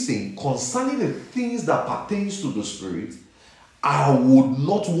simply saying concerning the things that pertains to the Spirit, I would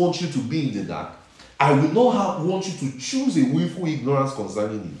not want you to be in the dark. I will not want you to choose a willful ignorance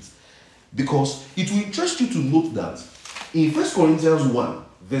concerning it. Because it will interest you to note that in 1 Corinthians 1,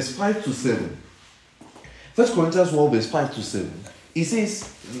 verse 5 to 7, 1 Corinthians 1, verse 5 to 7, it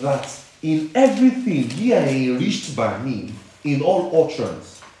says that in everything ye are enriched by me in all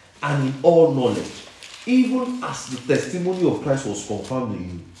utterance and in all knowledge, even as the testimony of Christ was confirmed in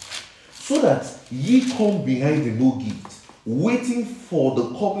you, so that ye come behind the no gift, waiting for the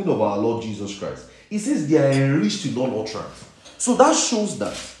coming of our Lord Jesus Christ. It says they are enriched in all utterance. So that shows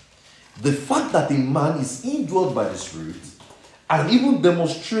that the fact that a man is indwelt by the Spirit and even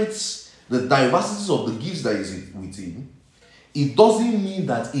demonstrates the diversities of the gifts that is within, it doesn't mean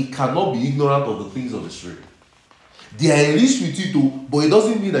that he cannot be ignorant of the things of the Spirit. They are enriched with it too, but it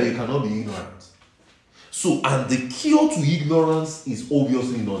doesn't mean that you cannot be ignorant. So, and the cure to ignorance is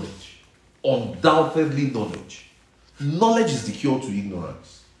obviously knowledge. Undoubtedly knowledge. Knowledge is the cure to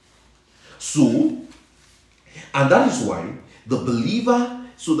ignorance. So, and that is why the believer,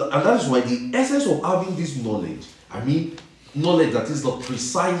 and that is why the essence of having this knowledge, knowledge that is the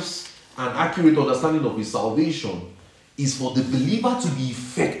precise and accurate understanding of his salvation, is for the believer to be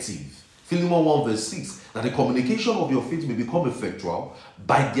effective. Philemon 1 verse 6, that the communication of your faith may become effectual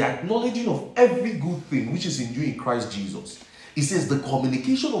by the acknowledging of every good thing which is in you in Christ Jesus. It says the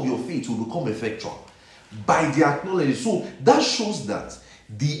communication of your faith will become effectual by the acknowledging. So that shows that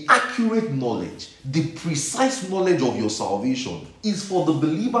the accurate knowledge, the precise knowledge of your salvation is for the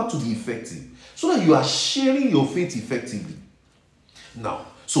believer to be effective, so that you are sharing your faith effectively. Now,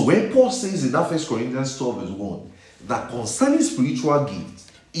 so when Paul says in that 1 Corinthians 12 verse 1 that concerning spiritual gifts,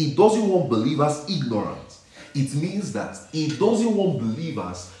 he doesn't want believers ignorant. It means that he doesn't want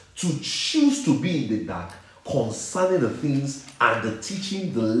believers to choose to be in the dark concerning the things and the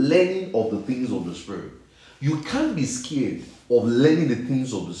teaching, the learning of the things of the Spirit. You can't be scared of learning the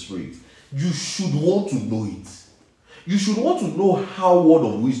things of the Spirit. You should want to know it. You should want to know how word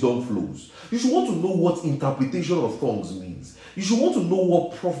of wisdom flows. You should want to know what interpretation of tongues means. You should want to know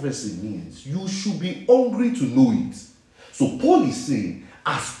what prophecy means. You should be hungry to know it. So Paul is saying,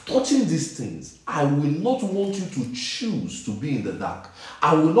 as touching these things, I will not want you to choose to be in the dark.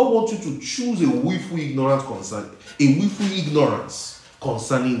 I will not want you to choose a willful ignorance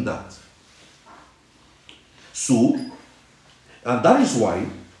concerning that. So, and that is why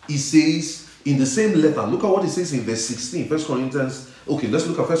he says in the same letter, look at what he says in verse 16, 1 Corinthians. Okay, let's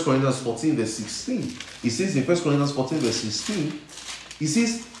look at 1 Corinthians 14 verse 16. He says in 1 Corinthians 14 verse 16, he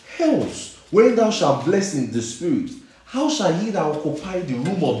says, else, when thou shalt bless in the Spirit, how shall he that occupy the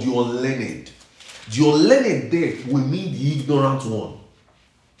room of the unlearned? The unlearned there will mean the ignorant one.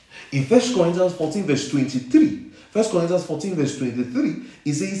 In 1 Corinthians 14 verse 23, 1 Corinthians 14 verse 23,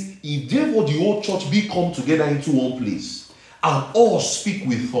 it says, if therefore the whole church be come together into one place, and all speak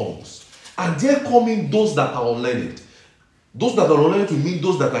with tongues, and there come in those that are unlearned. Those that are unlearned to mean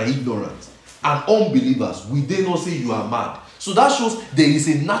those that are ignorant and unbelievers, will they not say you are mad? So that shows there is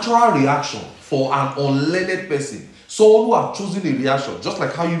a natural reaction for an unlearned person. Someone who have chosen a reaction, just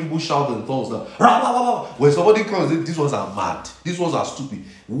like how you people shout in tongues now. When somebody comes in, these ones are mad, these ones are stupid.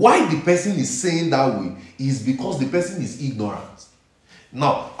 Why the person is saying that way is because the person is ignorant.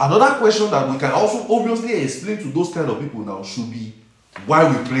 Now, another question that we can also obviously explain to those kind of people now should be why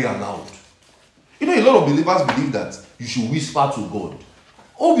we pray aloud. You know, a lot of believers believe that you should whisper to God.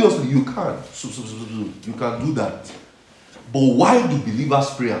 Obviously, you can. You can do that. But why do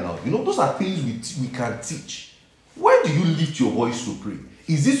believers pray aloud? You know, those are things we can teach. Why do you lift your voice to pray?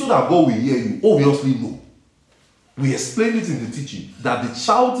 Is it so that God will hear you? Obviously, no. We explain it in the teaching that the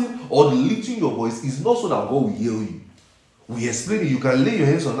shouting or the lifting your voice is not so that God will hear you. We explain it. You can lay your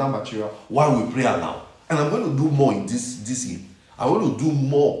hands on that material while we pray aloud. And I'm going to do more in this year. I want to do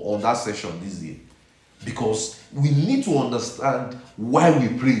more on that session this year. Because we need to understand why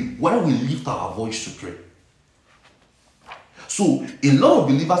we pray, why we lift our voice to pray. So, a lot of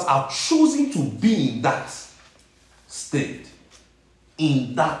believers are choosing to be in that state,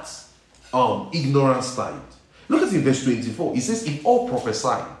 in that ignorant state. Look at in verse 24. It says, if all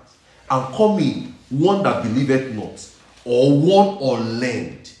prophesy and come in one that believeth not, or one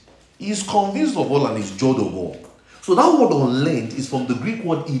unlearned, he is convinced of all and is judged of all. So that word unlearned is from the Greek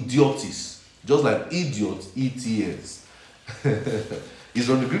word idiotis. Just like idiot, E-T-S. It's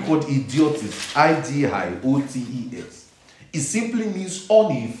from the Greek word idiotis, I-D-I-O-T-E-S. It simply means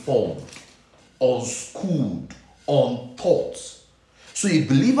uninformed, unschooled, untaught. So a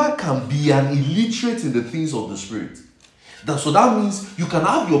believer can be an illiterate in the things of the Spirit. So that means you can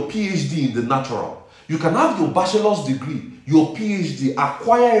have your PhD in the natural. You can have your bachelor's degree, your PhD,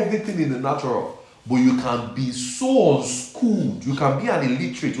 acquire everything in the natural. But you can be so unschooled. You can be an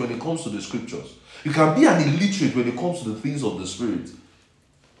illiterate when it comes to the scriptures. You can be an illiterate when it comes to the things of the Spirit.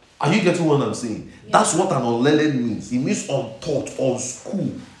 Are you getting what I'm saying? Yeah. That's what an unlearned means. It means untaught,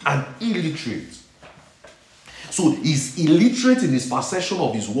 unschooled, and illiterate. So he's illiterate in his perception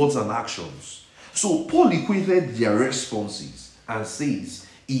of his words and actions. So Paul equated their responses and says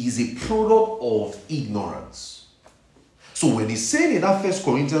he is a product of ignorance. So when he's saying in that 1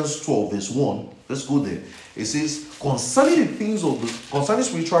 Corinthians 12 verse 1, let's go there. It says, concerning the things concerning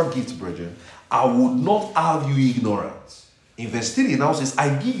spiritual gifts, brethren, I would not have you ignorant. In verse 3 now says,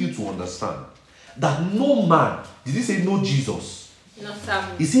 I give you to understand that no man, did he say no Jesus? No,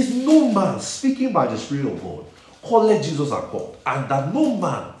 Sam. He says no man speaking by the Spirit of God calleth Jesus accord, and that no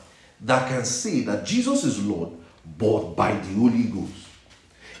man that can say that Jesus is Lord but by the Holy Ghost.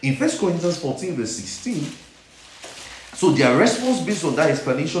 In 1 Corinthians 14 verse 16, so their response based on that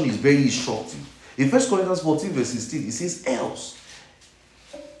explanation is very instructive. In 1 Corinthians 14 verse 16, it says, else,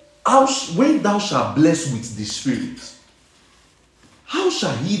 When thou shalt bless with the Spirit, how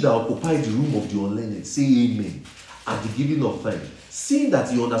shall he that occupy the room of the unlearned say amen at the giving of thanks, seeing that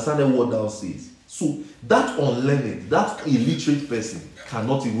he understandeth what thou sayest? So that unlearned, that illiterate person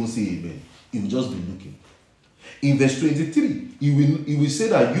cannot even say amen. He will just be looking. In verse 23, he will say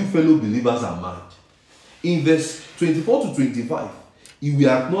that you fellow believers are mad. In verse 24 to 25, he will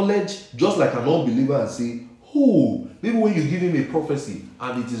acknowledge just like an unbeliever and say, oh, maybe when you give him a prophecy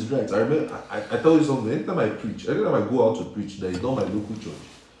and it is right. I remember, I tell you something, anytime I go out to preach, that is not my local church,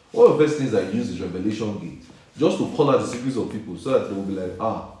 one of the first things I use is Revelation Gate, just to call out the secrets of people so that they will be like,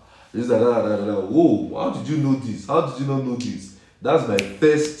 this, whoa, how did you know this? How did you not know this? That's my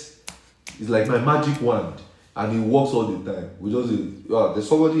first, it's like my magic wand, and it works all the time. We just say, there's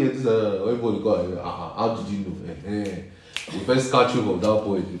somebody here, everybody go, how did you know? We first catch you from that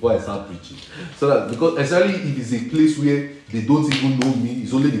point before I start preaching. So that, because especially if it's a place where they don't even know me,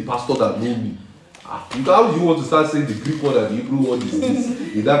 it's only the pastor that know me. How do you want to start saying the Greek word and the Hebrew word is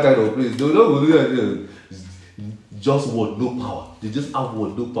this in that kind of place? They don't do that. Just word, no power. They just have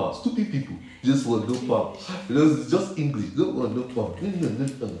word, no power. Stupid people, just word, no power. Just English, no word, no power.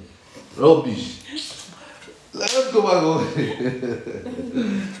 Rubbish. Let's go back on.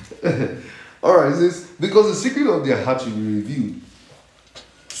 Alright, it says, because the secret of their heart will be revealed.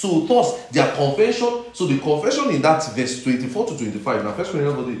 So thus, their confession, so the confession in that verse 24 to 25, now first one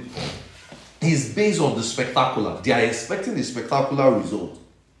is based on the spectacular. They are expecting a spectacular result.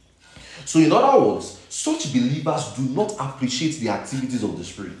 So in other words, such believers do not appreciate the activities of the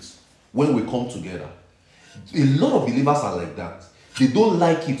Spirit when we come together. A lot of believers are like that. They don't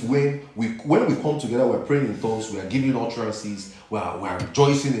like it when we come together, we're praying in tongues, we are giving utterances, we are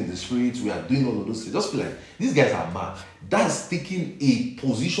rejoicing in the Spirit, we are doing all of those things. Just feel like these guys are mad. That's taking a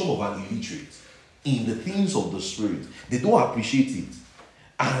position of an illiterate in the things of the Spirit. They don't appreciate it.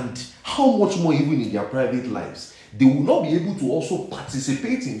 And how much more even in their private lives, they will not be able to also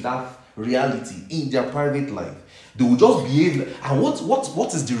participate in that reality in their private life. They will just behave. And what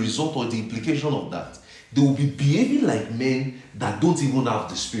is the result or the implication of that? They will be behaving like men that don't even have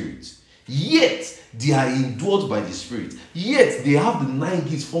the Spirit. Yet, they are endured by the Spirit. Yet, they have the 9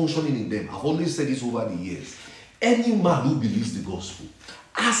 gifts functioning in them. I've always said this over the years. Any man who believes the gospel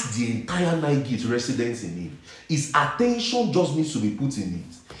has the entire 9 gifts residence in him. His attention just needs to be put in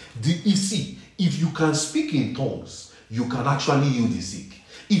it. If you can speak in tongues, you can actually heal the sick.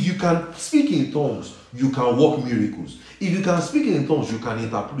 If you can speak in tongues, you can work miracles. If you can speak in tongues, you can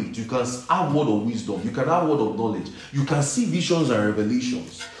interpret. You can have word of wisdom. You can have word of knowledge. You can see visions and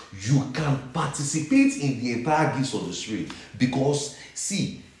revelations. You can participate in the entire gifts of the Spirit. Because,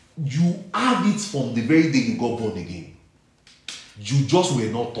 see, you have it from the very day you got born again. You just were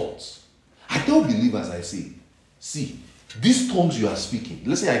not taught. I tell believers, I say, see, these tongues you are speaking,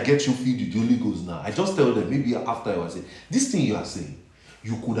 let's say I get you filled with the Holy Ghost now. I just tell them, maybe after I was saying, this thing you are saying,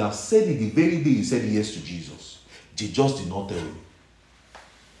 you could have said it the very day you said yes to Jesus. They just did not tell you.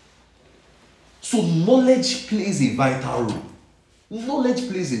 So knowledge plays a vital role. Knowledge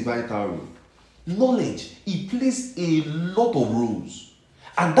plays a vital role. Knowledge, it plays a lot of roles.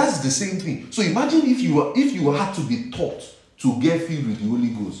 And that's the same thing. So imagine if you had to be taught to get filled with the Holy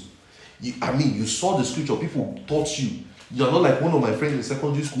Ghost. You saw the scripture, people taught you. You're not like one of my friends in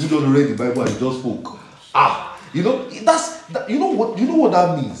secondary school who don't read the Bible and he just spoke. You know what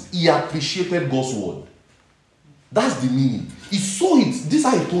that means? He appreciated God's word. That's the meaning. He saw it. This is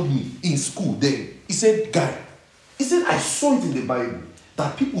how he told me in school then. He said, I saw it in the Bible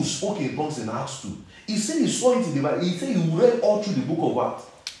that people spoke in tongues in Acts 2. He said he saw it in the Bible. He said he read all through the book of Acts.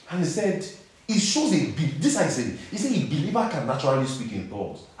 And he said, it shows this is how he said it. He said a believer can naturally speak in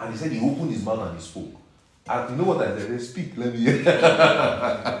tongues. And he said he opened his mouth and he spoke. And you know what I said? Speak, let me hear.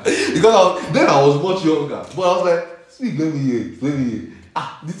 Because I was much younger. But I was like, speak, let me hear.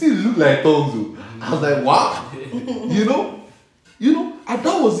 The thing looked like tongues though. I was like, wow. You know, and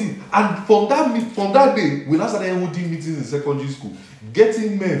that was it. And from that day, we now started holding meetings in secondary school,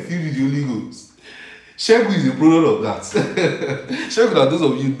 getting men filled with the Holy Ghost. Shebu is a product of that. Shebu, that those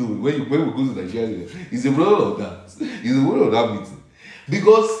of you know, when we go to Nigeria, is a product of that. He's a product of that meeting.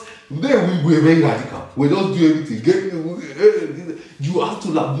 Because then we were very radical. We don't do everything. You have to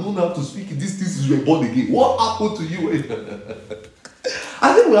learn how to speak. This is you were born again. What happened to you?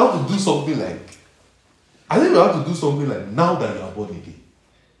 I think we have to do something like now that you are born again.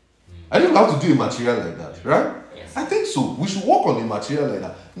 I think we have to do a material like that, right? Yes. I think so. We should work on a material like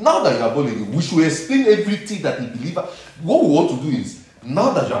that. Now that you are born again, we should explain everything that a believer. What we want to do is,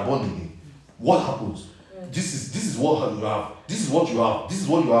 now that you are born again, what happens? This is what you have. This is what you have. This is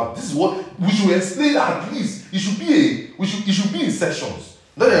what you have. This is what we should explain at least. It should be in sessions.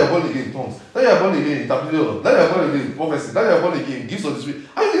 Then you are born again in tongues. Then you are born again in interpretation. Then you are born again in prophecy. Then you are born again in gifts of the Spirit.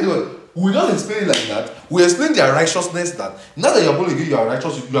 How you get it? We don't explain it like that. We explain their righteousness that now that you are born again, you are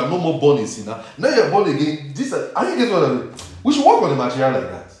righteous. You are no more born a sinner. Now you are born again. How you get what I mean? We should work on the material like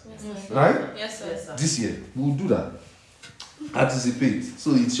that. Yes, right? Yes, sir. Yes, sir. This year, we'll do that. Anticipate.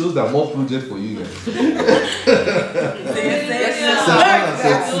 So it shows that more project for you guys.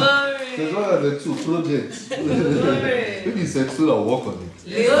 As long as the two projects. Maybe it's a tool and work on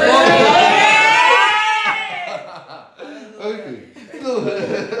it. Okay.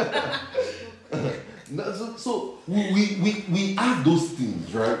 So we have those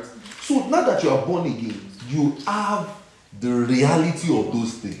things, right? So now that you are born again, you have the reality of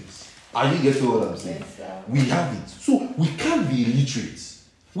those things. Are you getting what I'm saying? Yes, we have it. So we can't be illiterate.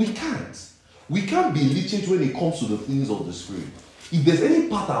 We can't. We can't be illiterate when it comes to the things of the Spirit. If there's any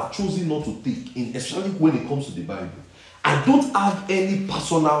part I've chosen not to take, especially when it comes to the Bible, I don't have any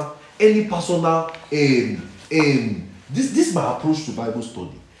personal, this is my approach to Bible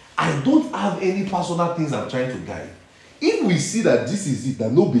study. I don't have any personal things I'm trying to guide. If we see that this is it,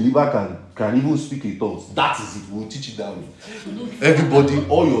 that no believer can even speak in tongues, that is it. We'll teach it that way. Everybody,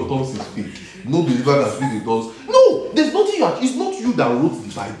 all your tongues is fake. No believer can speak in tongues. No, there's nothing. It's not you that wrote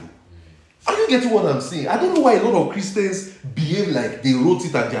the Bible. Are you getting what I'm saying? I don't know why a lot of Christians behave like they wrote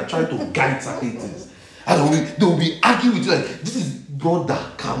it and they are trying to guide certain things. And they will be arguing with you like, this is, brother,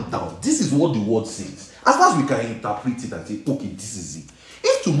 calm down. This is what the word says. As far as we can interpret it and say, okay, this is it.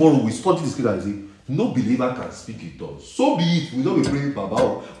 If tomorrow we study the scripture and say, no believer can speak in tongues, so be it. We don't be praying,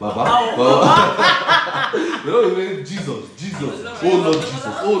 Baba. We don't be praying, Jesus. Oh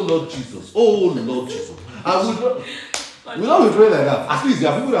Lord Jesus. And we don't be praying like that. At least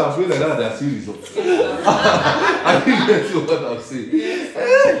there are people that are praying like that, they are seeing results. I think that's what I'm saying.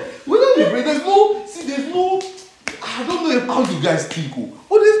 We don't be praying. There's no, I don't know how you guys think,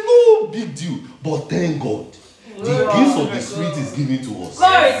 but there's no big deal. But thank God. The gifts of the Spirit is given to us.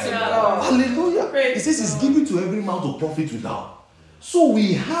 Glory to God. Hallelujah. It says it's given to every man to profit without. So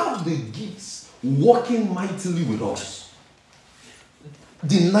we have the gifts working mightily with us.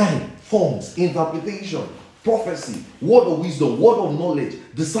 The 9 forms, interpretation, prophecy, word of wisdom, word of knowledge,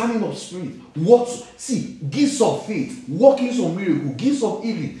 discerning of spirit, gifts of faith, workings of miracle, gifts of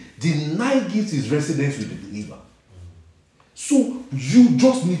healing. The 9 gifts is residence with the believer. So you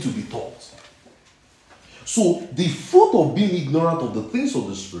just need to be taught. So the fruit of being ignorant of the things of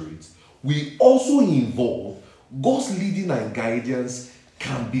the Spirit will also involve God's leading and guidance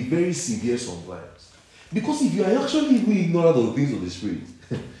can be very severe sometimes. Because if you are actually even ignorant of the things of the Spirit,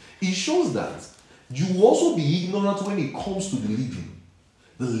 it shows that you will also be ignorant when it comes to the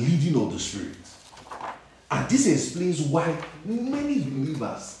leading of the Spirit. And this explains why many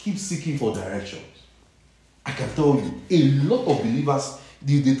believers keep seeking for directions. I can tell you, a lot of believers,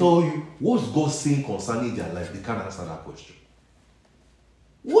 they tell you, what's God saying concerning their life? They can't answer that question.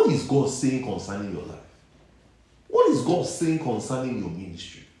 What is God saying concerning your life? What is God saying concerning your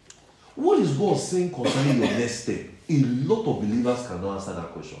ministry? What is God saying concerning your next step? A lot of believers cannot answer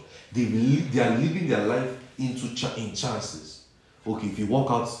that question. They are living their life in chances. Okay, if it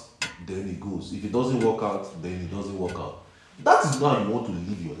works out, then it goes. If it doesn't work out, then it doesn't work out. That is not how you want to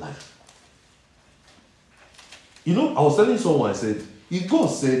live your life. You know, I was telling someone, I said, if God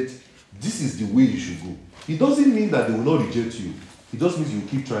said, this is the way you should go, it doesn't mean that they will not reject you. It just means you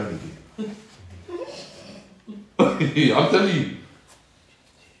keep trying again. I'm telling you.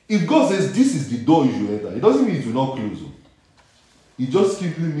 If God says, this is the door you should enter, it doesn't mean it will not close. It just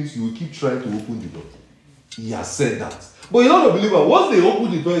simply means you will keep trying to open the door. He has said that. But you're not a believer. Once they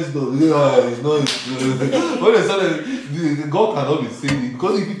open the first door, it's not. When they started, God cannot be saying it.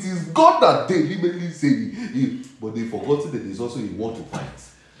 Because if it is God that deliberately said it, but they've forgotten that there's also a war to fight.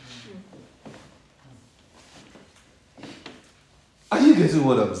 Are you getting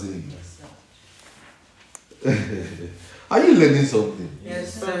what I'm saying? Yes, are you learning something?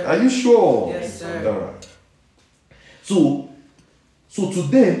 Yes, sir. Are you sure? Yes, sir. All right. So to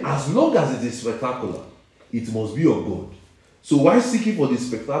them, as long as it is spectacular, it must be of God. So while seeking for the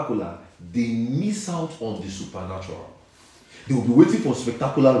spectacular, they miss out on the supernatural. They will be waiting for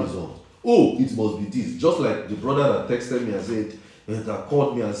spectacular results. Oh, it must be this. Just like the brother that texted me and said, that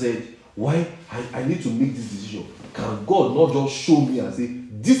called me and said, why I need to make this decision. Can God not just show me and say,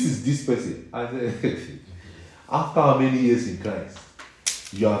 this is this person? I said, after how many years in Christ,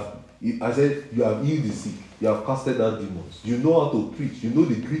 you have healed the sick, you have casted out demons, you know how to preach, you know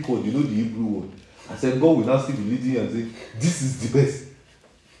the Greek word, you know the Hebrew word. I said, God will now still be leading you and say, this is the best.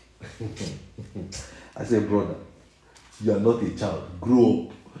 I said, brother, you are not a child. Grow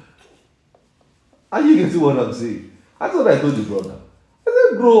up. Are you getting what I'm saying? That's what I told the brother. I said,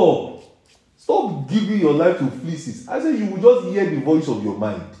 said, grow up. Stop giving your life to fleeces. I said, you will just hear the voice of your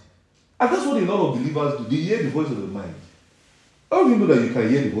mind. And that's what a lot of believers do. They hear the voice of the mind. How do you know that you can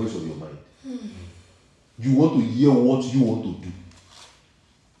hear the voice of your mind? You want to hear what you want to do.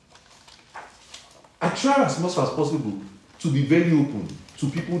 I try as much as possible to be very open to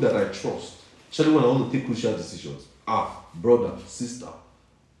people that I trust, especially when I want to take crucial decisions. Brother, sister,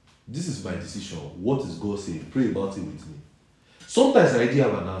 this is my decision. What is God saying? Pray about it with me. Sometimes I already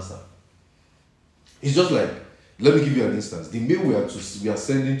have an answer. It's just like, let me give you an instance. The mail we are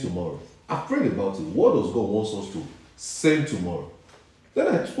sending tomorrow. I prayed about it. What does God want us to send tomorrow? Then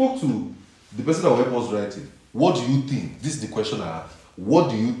I spoke to the person that will help us write it. What do you think? This is the question I asked. What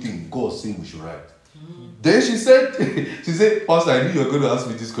do you think God is saying we should write? Then she said, Pastor, I knew you were going to ask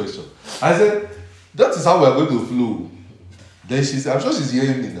me this question. I said, that is how we are going to flow. Then she said, I'm sure she's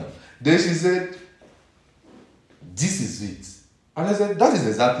hearing me now. Then she said, this is it. And I said, that is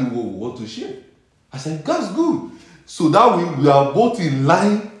exactly what we want to share. I said, that's good. So that we are both in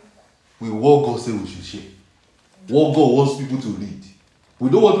line with what God said we should share. What God wants people to read. We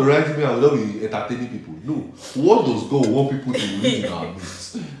don't want to write email and we don't be entertaining people. No. What does God want people to read in our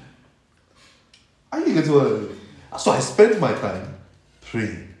midst? Are you getting what I mean? So I spent my time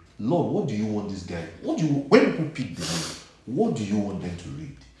praying. Lord, what do you want this guy? When people pick the name, what do you want them to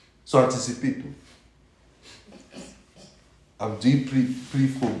read? So anticipate. I'm doing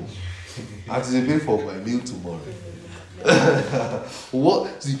pre-form. Anticipate for my meal tomorrow.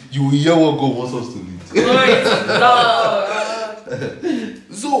 What you will hear what God wants us to read.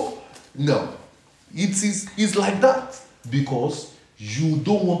 So no, it's like that because you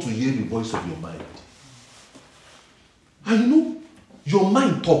don't want to hear the voice of your mind. And you know, your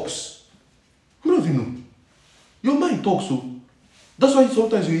mind talks. You don't even know. Your mind talks, so that's why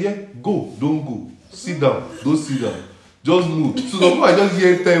sometimes you hear, go, don't go, sit down, don't sit down, just move. So sometimes I just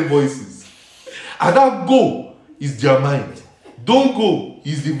hear 10 voices. And that go is their mind. Don't go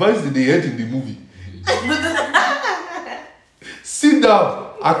is the voice that they heard in the movie. Sit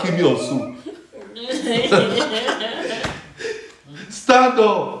down, Akimi also. Stand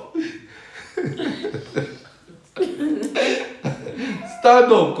up.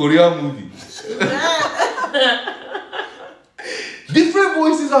 Stand up, Korean movie. Different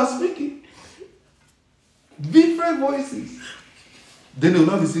voices are speaking. Different voices. Then they will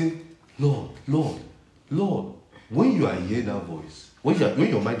not be saying, Lord, Lord, Lord. When you are hearing that voice, when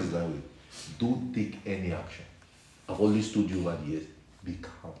your mind is that way, don't take any action. I've always told you over the years, be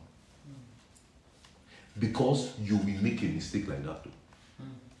calm. Because you will make a mistake like that too.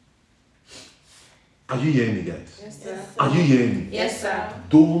 Are you hearing me, guys? Yes, sir. Are you hearing me? Yes, sir.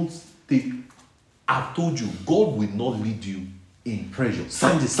 Don't take. I've told you, God will not lead you in pressure.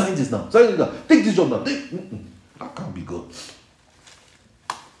 Sign this now. Sign this now. Take this job now. That can't be God.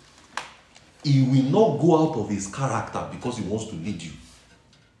 He will not go out of his character because he wants to lead you.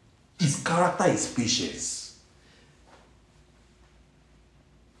 His character is patience.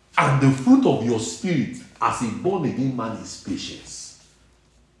 And the fruit of your spirit as a born again man is patience.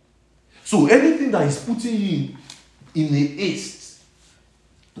 So anything that is putting you in a haste,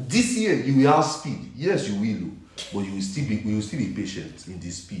 this year you will have speed. Yes, you will, but you will still be patient in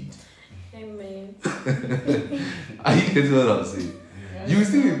this speed. Amen. Are you getting what I'm saying? Yes. You will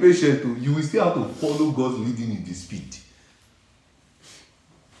still be patient too. You will still have to follow God's leading in this speed.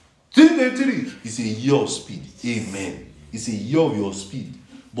 2023 is a year of speed. Amen. It's a year of your speed.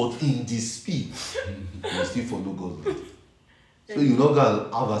 But in this speed, you will still follow God's lead. So you're not going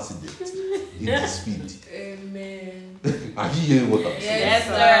to have accident in the speed. Amen. Are you hearing what I'm saying? Yes,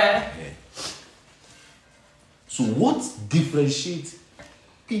 sir. Yeah. So what differentiates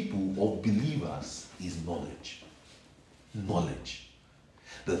people or believers is knowledge. Knowledge.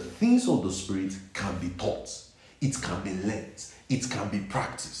 The things of the Spirit can be taught. It can be learned. It can be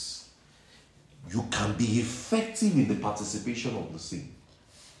practiced. You can be effective in the participation of the same.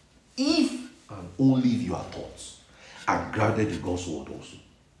 If and only if you are taught and grounded in God's word also.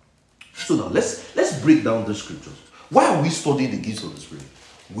 So now let's break down the scriptures. Why are we studying the gifts of the Spirit?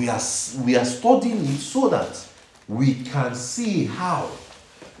 We are studying it so that we can see how,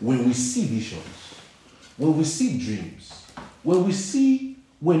 when we see visions, when we see dreams,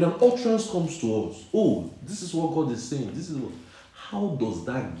 when an utterance comes to us, oh, this is what God is saying, how does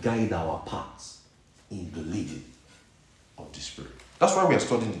that guide our paths in the leading of the Spirit? That's why we are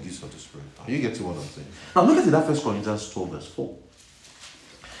studying the gifts of the Spirit. Are you getting what I'm saying? Now look at that 1 Corinthians 12 verse 4.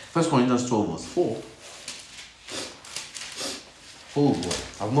 1 Corinthians 12 verse 4. Oh boy,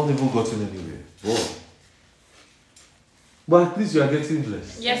 I've not even gotten anywhere. Boy. But at least you are getting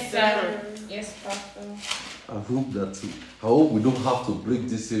blessed. Yes, sir. Yes, Pastor. I hope that too. I hope we don't have to break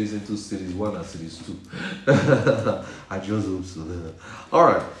this series into series 1 and series 2. I just hope so.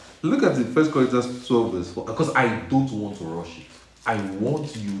 Alright, look at it, 1 Corinthians 12 verse 4. Because I don't want to rush it. I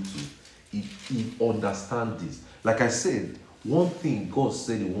want you to understand this. Like I said, one thing God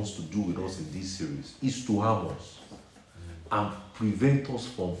said He wants to do with us in this series is to harm us and prevent us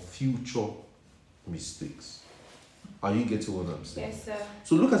from future mistakes. Are you getting what I'm saying? Yes, sir.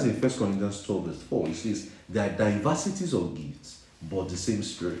 So look at it in 1 Corinthians 12 verse 4. It says, there are diversities of gifts, but the same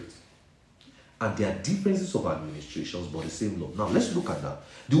Spirit. And there are differences of administrations, but the same Lord. Now let's look at that.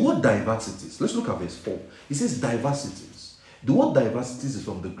 The word diversities, let's look at verse 4. It says diversities. The word diversities is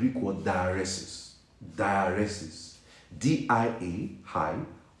from the Greek word diaresis. Diaresis. D-I-A-I-R-E-S-I-S.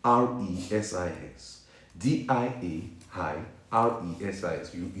 D-I-A-I-R-E-S-I-S.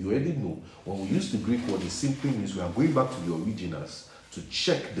 You already know, when we use the Greek word, it simply means we are going back to the originals to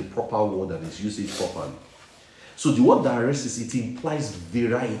check the proper word and its usage properly. So the word diaresis, it implies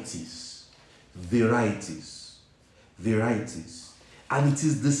varieties. Varieties. Varieties. And it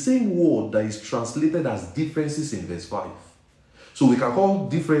is the same word that is translated as differences in verse 5. So we can call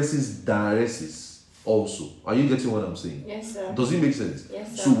differences diaresis also. Are you getting what I'm saying? Yes, sir. Does it make sense?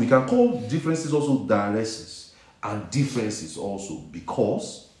 Yes, sir. So we can call differences also diaresis and differences also,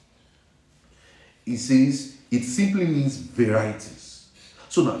 because it says it simply means varieties.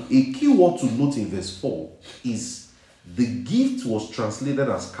 So now a key word to note in verse 4 is the gift was translated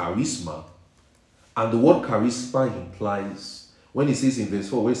as charisma, and the word charisma implies, when it says in verse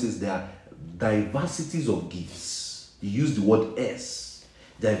 4, where it says there are diversities of gifts, you use the word S,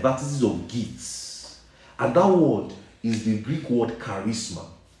 diversities of gifts, and that word is the Greek word charisma.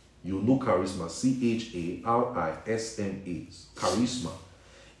 You know charisma, C-H-A-R-I-S-M-A, charisma.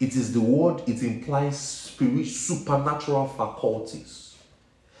 It is the word, it implies supernatural faculties,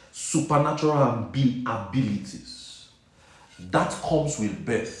 supernatural abilities. That comes with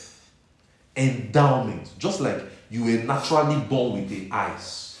birth, endowment. Just like you were naturally born with the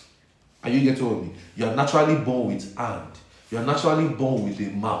eyes. Are you getting what I mean? You are naturally born with hand. You are naturally born with a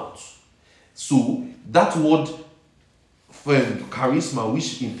mouth. So that word charisma,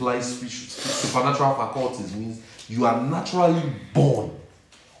 which implies supernatural faculties, means you are naturally born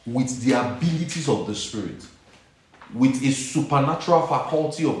with the abilities of the Spirit, with a supernatural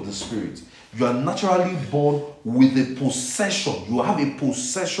faculty of the Spirit. You are naturally born with a possession. You have a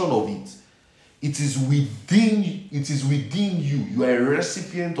possession of it. It is within you. You are a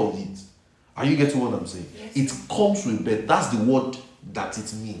recipient of it. Are you getting what I'm saying? Yes. It comes with birth. That's the word that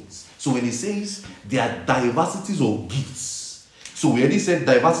it means. So when it says there are diversities of gifts, so we already said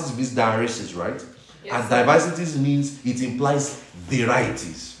diversity means diversities, right? Yes, and sir. diversities means it implies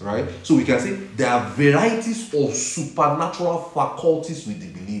varieties, right? So we can say there are varieties of supernatural faculties with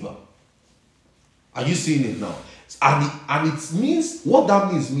the believer. Are you seeing it now? And it means, what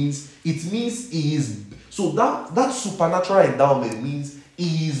that means it means he is, so that supernatural endowment means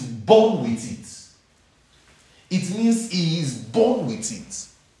he is born with it. It means he is born with it.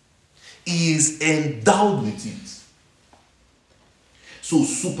 He is endowed with it. So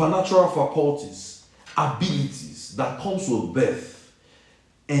supernatural faculties, abilities that comes with birth,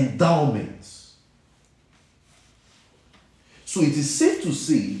 endowments. So it is safe to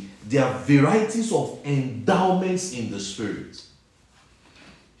say there are varieties of endowments in the Spirit.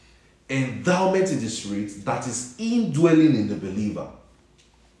 Endowment in the Spirit that is indwelling in the believer.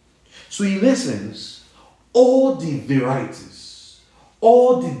 So in essence, all the varieties,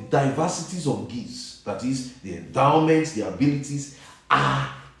 all the diversities of gifts, that is, the endowments, the abilities, are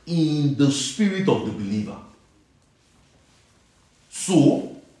in the spirit of the believer.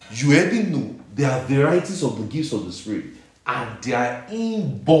 So, you already know there are varieties of the gifts of the Spirit, and they are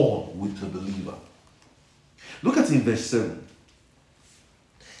inborn with the believer. Look at it in verse 7.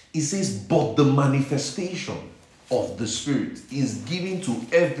 It says, but the manifestation of the Spirit is given to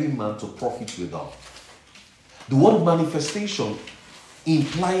every man to profit without. The word manifestation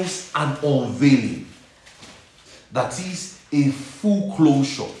implies an unveiling. That is a full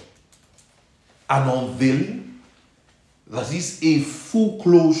closure. An unveiling. That is a full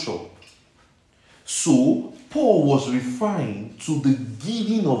closure. So, Paul was referring to the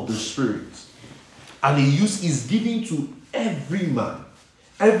giving of the Spirit. And he used is giving to every man.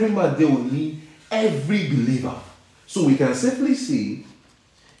 Every man there will mean every believer. So we can safely say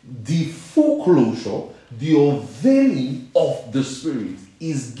the full closure, the unveiling of the Spirit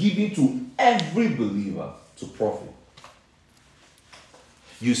is given to every believer to profit.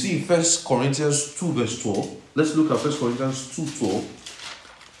 You see 1 Corinthians 2 verse 12. Let's look at 1 Corinthians 2:12.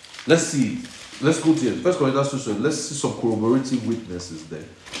 Let's see. Let's go to it. First Corinthians 2. So let's see some corroborative witnesses there.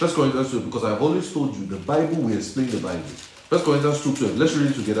 First Corinthians 2, because I've always told you the Bible will explain the Bible. First Corinthians 2:12. Let's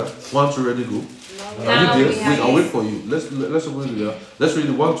read it together. 1, 2, ready, go. Now Are you we there? have Wait, I'll wait for you. Let's read it together. Let's read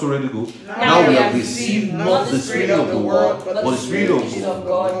it. 1, 2, ready, go. Now We have received not the spirit of the world, but the spirit which is of of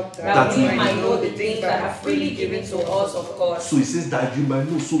God. God, that that we we might know the things that are freely given to us of God. So it says that you might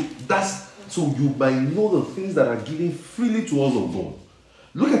know. So you might know the things that are given freely to us of God.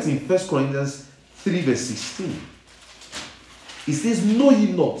 Look at it in 1 Corinthians 3 verse 16. It says, know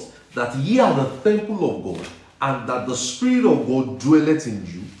ye not that ye are the temple of God, and that the Spirit of God dwelleth in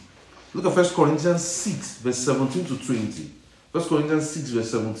you. Look at 1 Corinthians 6 verse 17 to 20. 1 Corinthians 6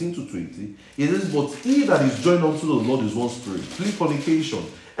 verse 17 to 20. It says, but he that is joined unto the Lord is one spirit. Flee fornication.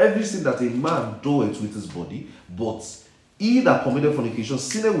 Every sin that a man doeth with his body, but he that committed fornication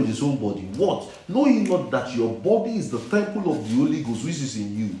sinned with his own body. What? Know ye not that your body is the temple of the Holy Ghost which is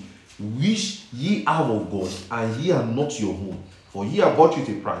in you, which ye have of God, and ye are not your own? For ye are bought with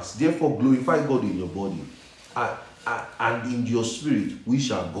a price. Therefore glorify God in your body and in your spirit,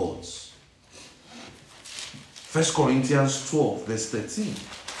 which are God's. 1 Corinthians 12 verse 13.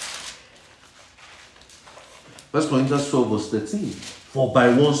 1 Corinthians 12 verse 13. For by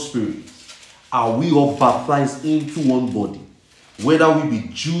one Spirit are we all baptized into one body, whether we be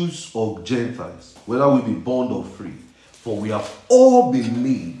Jews or Gentiles, whether we be bond or free. For we have all been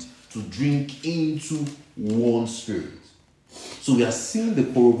made to drink into one Spirit. So we are seeing the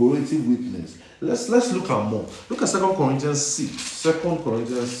corroborative witness. Let's look at more. Look at 2 Corinthians 6. 2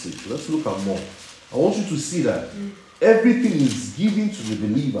 Corinthians 6. Let's look at more. I want you to see that everything is given to the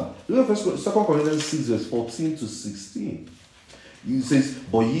believer. Look at 2 Corinthians 6 verse 14 to 16. It says,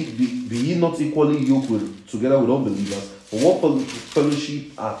 but be ye not equally yoked together with unbelievers. For what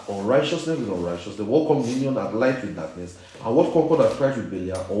fellowship hath unrighteousness with unrighteousness? What communion hath light with darkness? And what concord hath Christ with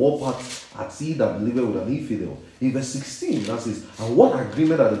Belial? Or what part hath he that believeth with an infidel? In verse 16, that says, and what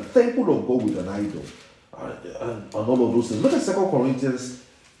agreement are the temple of God with an idol? And all of those things. Look at 2 Corinthians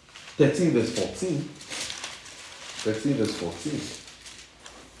 13 verse 14. 13 verse 14.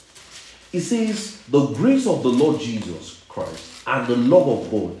 It says, the grace of the Lord Jesus Christ and the love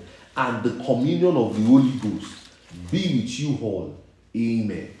of God and the communion of the Holy Ghost be with you all.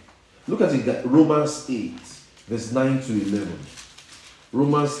 Amen. Look at it, Romans 8 verse 9 to 11.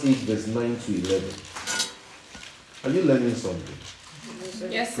 Romans 8 verse 9 to 11. Are you learning something?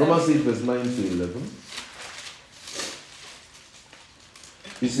 Yes, sir. Romans 8 verse 9 to 11.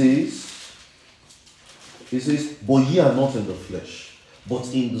 It says, but ye are not in the flesh,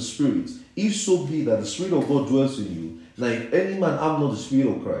 but in the Spirit. If so be that the Spirit of God dwells in you. Now if any man have not the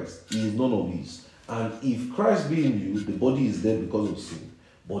Spirit of Christ, he is none of his. And if Christ be in you, the body is dead because of sin,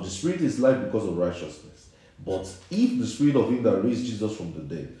 but the Spirit is life because of righteousness. But if the Spirit of him that raised Jesus from the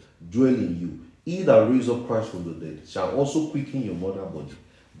dead dwell in you, he that raised up Christ from the dead shall also quicken your mortal body,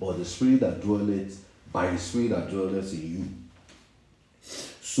 but the Spirit that dwelleth, by the Spirit that dwelleth in you.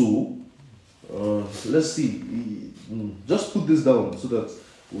 So, let's see. Just put this down so that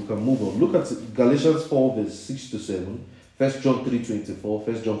we can move on. Look at Galatians 4 verse 6 to 7. 1 John 3:24,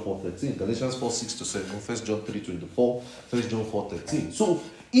 1 John 4:13, Galatians 4, 6 to 7, 1 John 3:24, 1 John 4:13. So,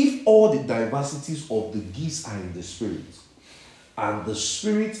 if all the diversities of the gifts are in the Spirit, and the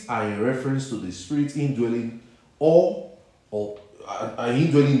Spirit are in reference to the Spirit indwelling or are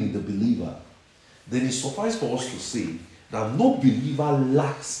indwelling in the believer, then it suffices for us to say that no believer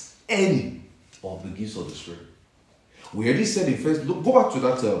lacks any of the gifts of the Spirit. We already said in first, look, go back to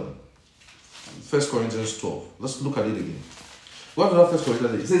that 1 Corinthians 12. Let's look at it again. Go back to that 1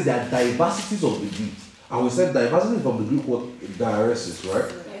 Corinthians 8. It says there are diversities of the gifts. And we said diversity from the Greek word diaresis,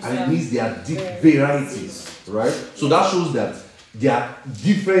 right? Yes, and it means there are varieties, right? So that shows that there are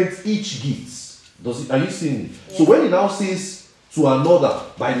different each gifts. Are you seeing it? Yes. So when it now says to another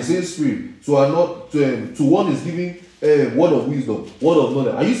by the same Spirit, to another, to one is giving a word of wisdom, word of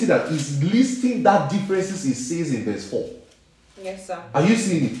knowledge. Are you seeing that it's listing that differences it says in verse 4? Yes, sir. Are you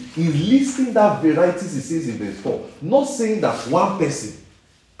seeing it? He's listing that varieties it says in verse 4. Not saying that one person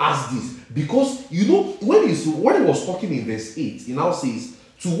has this. Because, you know, when he was talking in verse 8, he now says,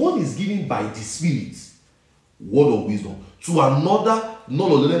 to one is given by the Spirit, word of wisdom. To another,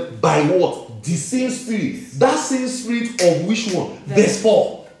 knowledge, by what? The same Spirit. That same Spirit of which one? Verse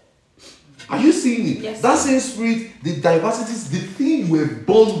 4. Are you seeing it? Yes, that same Spirit, the diversities, the thing you were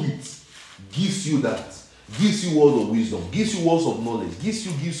born with, gives you that. Gives you words of wisdom, gives you words of knowledge, gives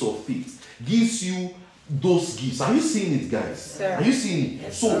you gifts of faith, gives you those gifts. Are you seeing it, guys? Sir. Are you seeing it?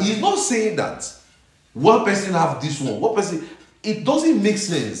 Yes, so sir. he's not saying that one person have this one person. It doesn't make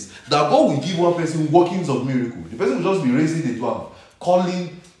sense that God will give one person workings of miracle. The person will just be raising the dwarf, calling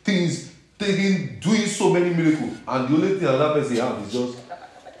things doing so many miracles, and the only thing another person has is just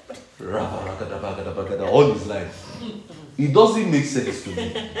all his life. It doesn't make sense to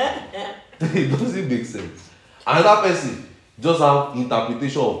me. It doesn't make sense. Another person just have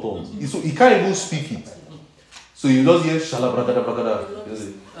interpretation of tongues. So he can't even speak it. So you just hear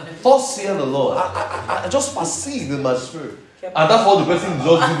shalabrakadabrakada. Thus saith the Lord. I just perceive in my spirit. And that's what the person is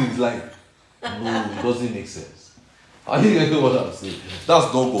just doing in his life. No, it doesn't make sense. Are you getting what I'm saying? That's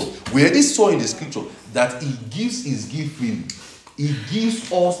not God. We already saw in the scripture that He gives His gift freely. He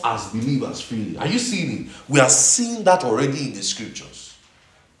gives us as believers freely. Are you seeing it? We are seeing that already in the scriptures.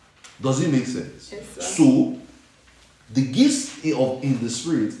 Does it make sense? Yes, so, the gifts in the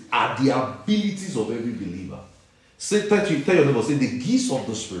Spirit are the abilities of every believer. Say, tell your neighbor, say, the gifts of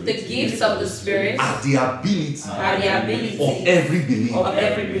the Spirit. The gifts of the Spirit are the ability of every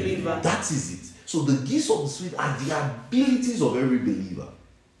believer. That is it. So the gifts of the Spirit are the abilities of every believer.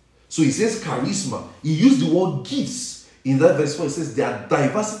 So he says charisma. He used the word gifts in that verse 4. It says there are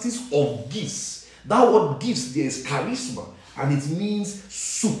diversities of gifts. That word gifts, there is charisma, and it means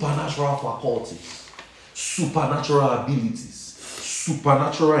supernatural faculties, supernatural abilities,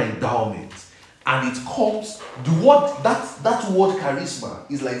 supernatural endowment. And it comes, the word that word charisma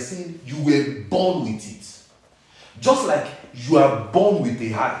is like saying you were born with it. Just like you are born with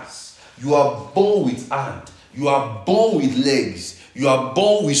a eyes, you are born with hand, you are born with legs, you are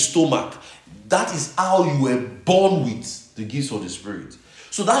born with stomach. That is how you were born with the gifts of the Spirit.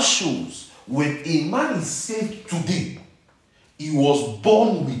 So that shows when a man is saved today, he was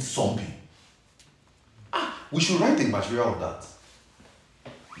born with something. We should write a material on that.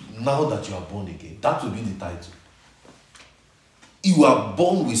 Now that you are born again, that will be the title. You are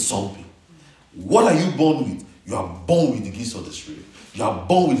born with something. What are you born with? You are born with the gifts of the Spirit. You are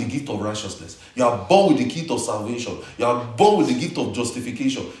born with the gift of righteousness. You are born with the gift of salvation. You are born with the gift of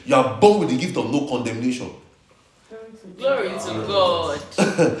justification. You are born with the gift of no condemnation. Glory to God.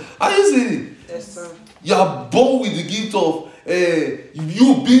 Are you seeing it? Yes, sir. You are born with the gift of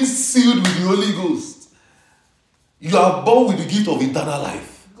you being sealed with the Holy Ghost. You are born with the gift of eternal life.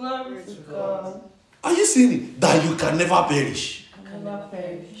 Glory to God. Are you seeing it? That you can never perish. Never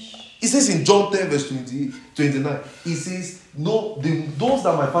perish. It says in John 10 verse 29, it says, no, those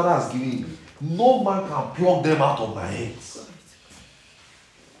that my Father has given me, no man can pluck them out of my hands.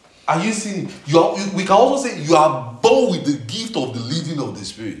 Are you seeing it? We can also say you are born with the gift of the leading of the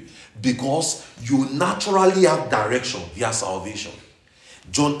Spirit because you naturally have direction via salvation.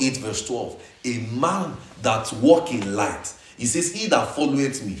 John 8 verse 12, a man that walk in light, he says, he that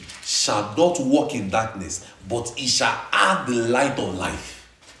followeth me shall not walk in darkness, but he shall have the light of life.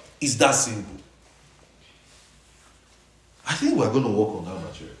 It's that simple. I think we're going to work on that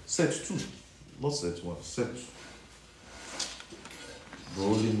material. Set 2, not set 1, set 2. The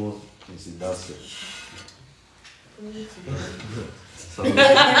only more is in that set. So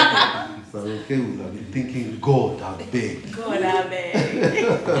okay, we'll have been thinking, God, I beg. God, I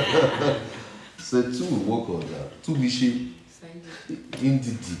beg. Set 2 will work on that. 2 mission.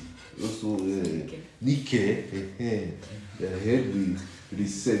 Indidi. Also, Nike. The head will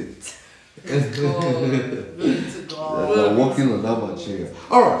reset. We're working on that material.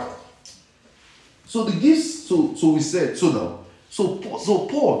 Alright. So the gifts, so we said, so now, so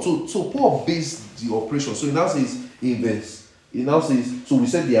Paul based the operation. So he now says so we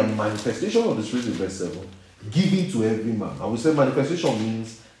said the manifestation of the Spirit in verse 7, giving to every man. And we said manifestation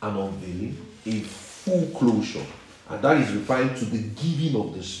means an unveiling, a full closure. And that is referring to the giving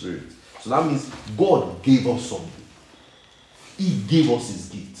of the Spirit. So that means God gave us something. He gave us His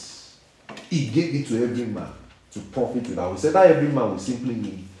gifts. He gave it to every man to profit with that. We said that every man will simply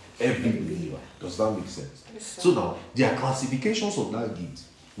mean every believer. Does that make sense? Yes, so now, there are classifications of that gift,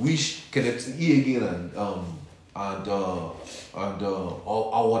 which Kenneth E. again and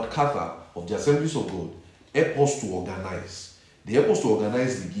Howard Carter of the Assemblies of God help us to organize. They help us to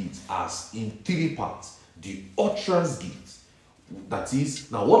organize the gift as in 3 parts. The utterance gift. That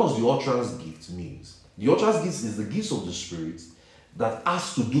is, now what does the utterance gift mean? The utterance gift is the gift of the Spirit that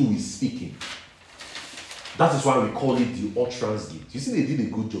has to do with speaking. That is why we call it the utterance gift. You see, they did a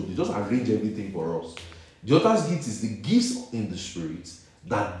good job. They just arranged everything for us. The utterance gift is the gifts in the Spirit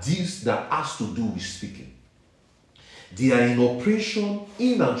that has to do with speaking. They are in operation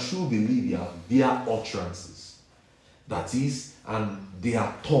in and through believer via utterances. That is, and they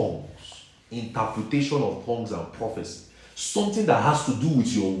are tongues, interpretation of tongues and prophecy. Something that has to do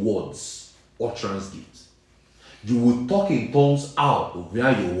with your words, utterance gift. You will talk in tongues out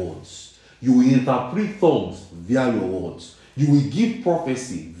via your words. You will interpret tongues via your words. You will give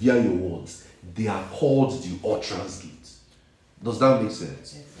prophecy via your words. They are called the utterance gift. Does that make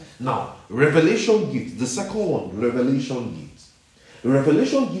sense? Now, revelation gift, the second one, revelation gift. The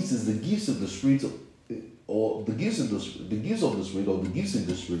revelation gift is the gifts of the Spirit, or the gifts of the Spirit, or the gifts in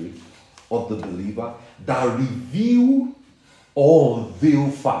the Spirit of the believer that reveal or unveil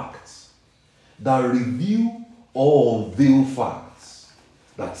facts. That reveal or unveil facts.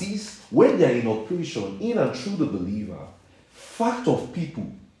 That is, when they are in operation in and through the believer, fact of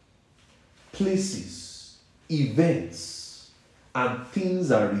people, places, events, and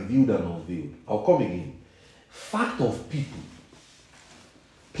things are revealed and unveiled. I'll come again. Fact of people,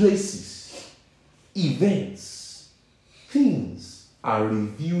 places, events, things are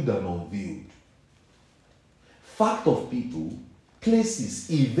revealed and unveiled. Fact of people, places,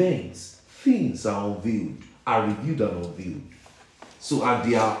 events, things are unveiled, are revealed and unveiled. So,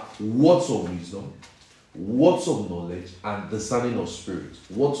 and they are words of wisdom, words of knowledge, and discerning of spirit.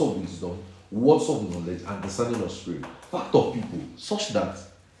 Words of wisdom, words of knowledge, and discerning of spirit. Fact of people, such that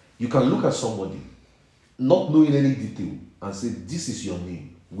you can look at somebody, not knowing any detail, and say, this is your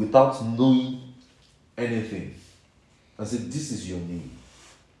name, without knowing anything. And say, this is your name.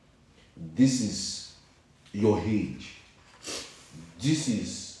 This is your age. This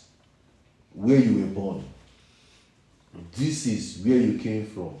is where you were born. This is where you came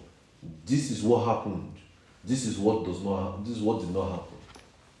from. This is what happened. This is what does not happen. This is what did not happen.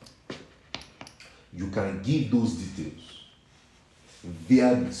 You can give those details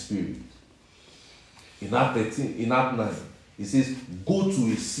via the Spirit. In Act 13, in Act 9, it says, go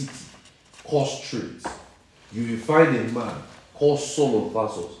to a city called Straight. You will find a man called Saul of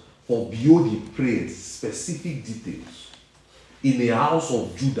Tarsus. For behold, he prayed specific details in a house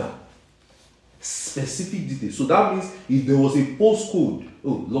of Judah. Specific details. So that means if there was a postcode,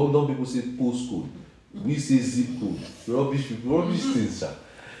 London people say postcode, we say zip code. Rubbish things, sir.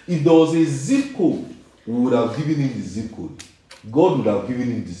 If there was a zip code, we would have given him the zip code. God would have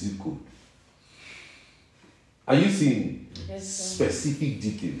given him the zip code. Are you seeing Yes, specific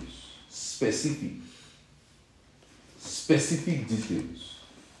details? Specific details.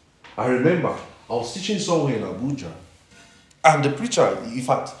 I remember I was teaching somewhere in Abuja, and the preacher, in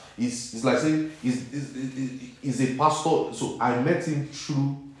fact, is like saying is a pastor. So I met him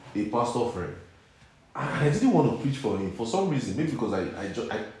through a pastor friend. I didn't want to preach for him for some reason, maybe because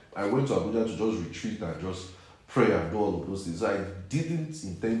I went to Abuja to just retreat and just pray and do all of those things. So I didn't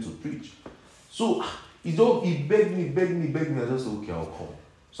intend to preach. So he begged me. I just said, okay, I'll come.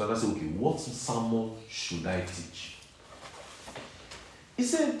 So I said, okay, what sermon should I teach? He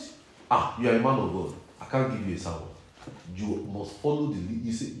said, you are a man of God. I can't give you a sermon. You must follow the lead.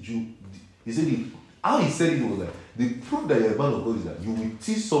 He said, how he said it was like, the proof that you're a man of God is that you will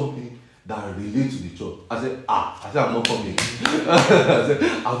teach something that relates to the church. I said, I'm not coming. I said,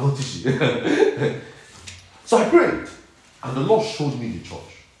 I'm not teaching. So I prayed, and the Lord showed me the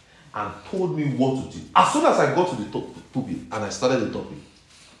church and told me what to teach. As soon as I got to the pulpit and I started the topic,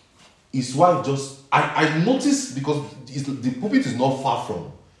 his wife just, I noticed, because the pulpit is not far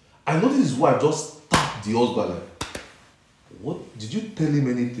from, I noticed his wife just tapped the husband like, what? Did you tell him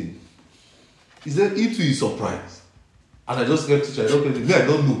anything? He said, he too is surprised. And I just kept teaching. I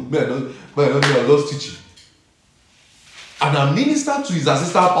don't know. I was just teaching. And I ministered to his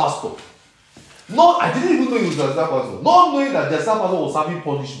assistant pastor. No, I didn't even know he was an assistant pastor. Not knowing that the assistant pastor was having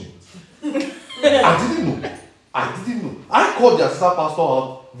punishment. I didn't know. I called the assistant pastor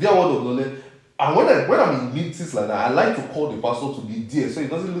out via word of knowledge. And when I'm in meetings like that, I like to call the pastor to be there, so it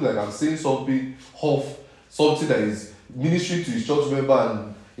doesn't look like I'm saying something off, something that is ministry to his church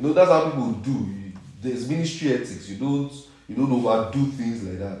member. And that's how people do. There's ministry ethics. You don't overdo things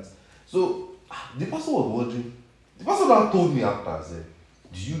like that. So the pastor was wondering. The pastor now told me after, I said,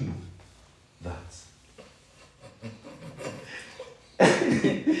 do you know that?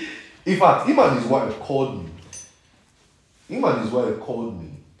 In fact, him and his wife called me.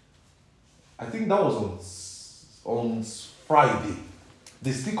 I think that was on Friday.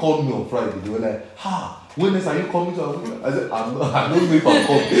 They still called me on Friday. They were like, when next are you coming to Abuja? I said, I don't know if I'm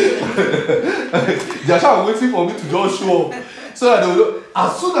coming. They're actually waiting for me to just show up. So that they will,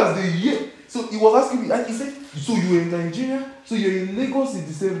 as soon as they hear. So he was asking me, and he said, so you were in Nigeria? So you're in Lagos in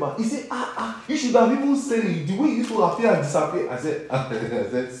December? He said, you should have even said it. The way you used to appear and disappear. I said,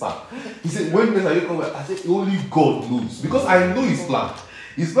 sir. He said, when next are you coming? I said, only God knows. Because I know his plan.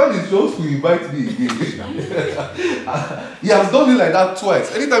 His plan is just to invite me again. He has done it like that twice.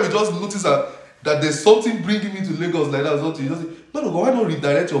 Anytime he just notices that there's something bringing me to Lagos like that, he just say, man of God, why not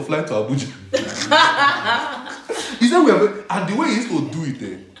redirect your flight to Abuja? He said, and the way he used to do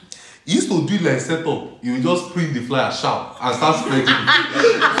it, He used to do it like setup. You will just print the flyer sharp and start spreading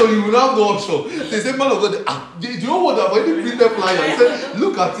it. So you will have no option. They say, man of God, do you know what I've already printed flyer? I said,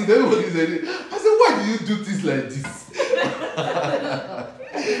 look at it, everybody said it. I said, why do you do things like this?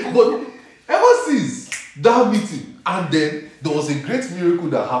 But ever since that meeting, and then there was a great miracle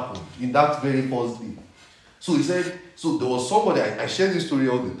that happened in that very first day. So he said, so there was somebody, I share this story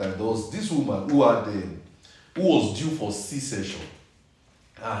all the time. There was this woman who was due for C-section.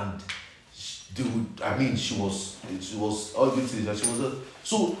 And she was everything that she was.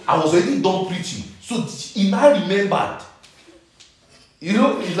 So I was already done preaching. So he now remembered. You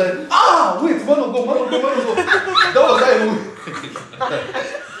know, he's like, wait, man of God. That was how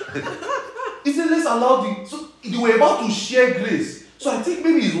he said, let's allow the. So they were about to share grace. So I think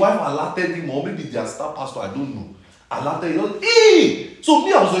maybe his wife alerted him, or maybe their staff pastor, I don't know. Alerted him. Hey! So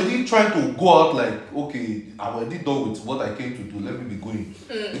me, I was already trying to go out like, okay, I'm already done with what I came to do. Let me be going.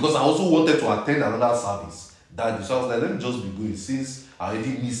 Because I also wanted to attend another service. So I was like, let me just be going since I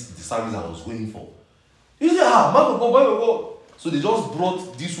already missed the service I was going for. He said, man of God. So they just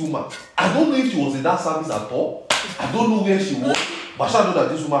brought this woman. I don't know if she was in that service at all. I don't know where she was. But I know that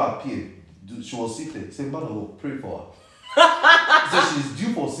this woman appeared. She was seated. He said, man of God, pray for her. He said, she's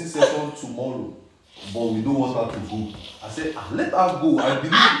due for C-section tomorrow. But we don't want her to go. I said, let her go. I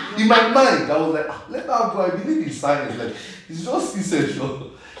believe, in my mind, I was like, let her go. I believe in science. Like, it's just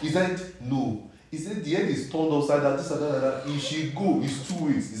C-section. He said, no. He said, the head is turned upside down, this and that. If she go, it's 2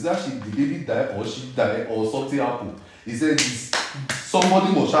 ways. Is that the baby die, or she die, or something happen? He said,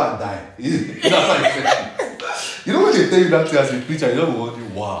 somebody must die. That's how he said it. You know when they tell you that thing as a preacher, you're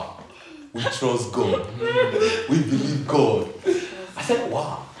wondering, wow, we trust God. We believe God. I said,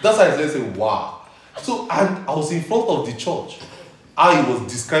 wow. That's how I said, wow. So, and I was in front of the church. He was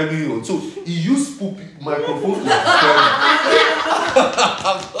describing it. So, he used microphone to describe it.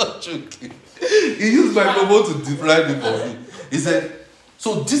 I'm not joking. He used microphone to describe it for me. He said,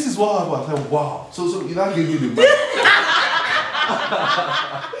 so this is what happened. I said, wow. So he now gave me the mic.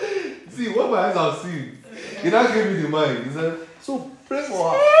 See, what my eyes have seen. He now gave me the mic. He said, so pray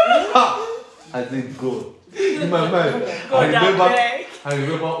for her. I said, God. In my mind, I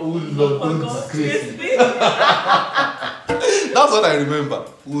remember, oh Lord, don't disgrace me. That's what I remember.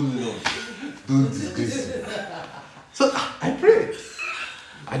 Oh Lord, don't disgrace me. So I prayed.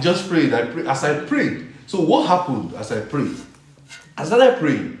 I just prayed. As I prayed. So what happened as I prayed? As I started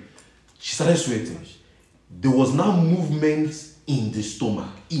praying, she started sweating. There was now movement in the stomach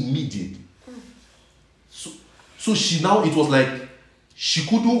immediately. So she now, it was like she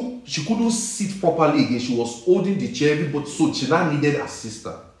couldn't sit properly again. She was holding the chair, but so she now needed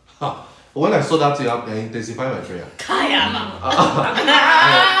assistance. But when I saw that thing happen, I intensified my prayer.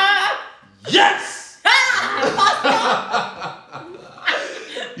 Yes!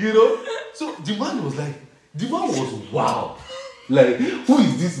 You know? So the man was wow. Like, who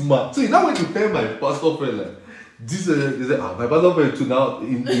is this man? So he now went to tell my pastor friend, like, this, he said, my pastor friend too now,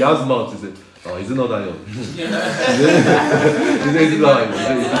 he has mouth, he said, is it not that young? He said, he's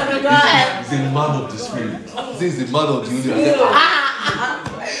a man of the spirit. He said, he's a man of the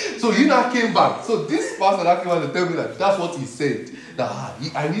universe. So he now came back. So this pastor now came out to tell me that that's what he said. That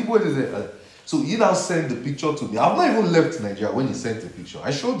I need what is it? So he now sent the picture to me. I've not even left Nigeria when he sent the picture.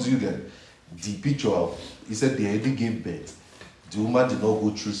 I showed you the picture of, he said they already gave birth. The woman did not go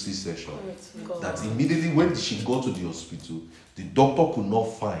through C-section. That immediately when she got to the hospital, the doctor could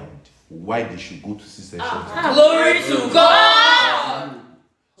not find why they should go to C-section. Glory to God!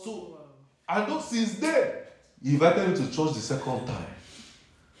 So, I know since then, he invited me to church the second time.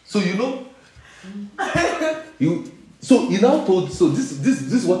 So, you know, he now told, so this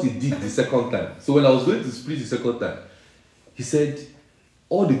is what he did the second time. So when I was going to preach the second time, he said,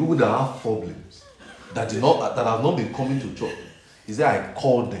 all the people that have problems, that have not been coming to church, he said, I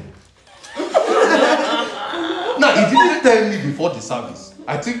called them. Now, he didn't tell me before the service.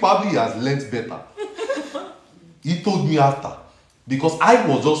 I think probably he has learnt better. He told me after. Because I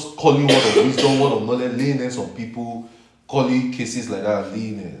was just calling word of wisdom, word of knowledge, laying hands on people, calling cases like that,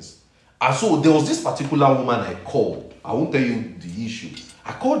 laying hands. And so there was this particular woman I called. I won't tell you the issue.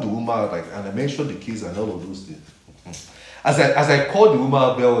 I called the woman and I mentioned the case and all of those things. As I called the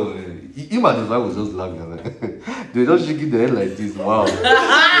woman, him and his wife was just laughing. They were just shaking their head like this. Wow.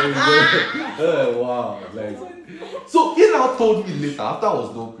 Wow. Like, so he now told me later, after I was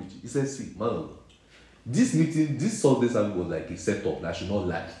done preaching, he said, see, man, this meeting, this Sunday service was like a setup. I should not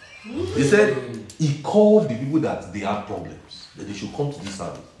lie. He said he called the people that they had problems, that they should come to this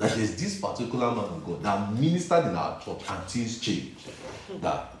service. That there's this particular man of God that ministered in our church and things changed.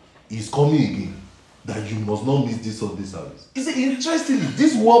 That he's coming again. that you must not miss this Sunday service. He said, interestingly,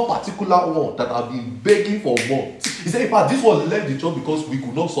 this one particular one that I've been begging for months. He said, in fact, this one left the church because we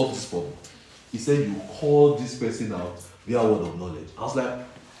could not solve this problem. He said, you call this person out via word of knowledge. I was like,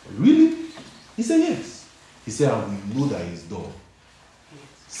 really? He said, yes. He said, and we know that he's done.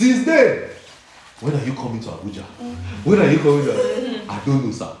 Since then, when are you coming to Abuja? When are you coming to I don't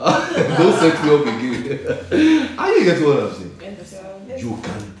know, sir. Don't set me up again. Are you getting what I'm saying? You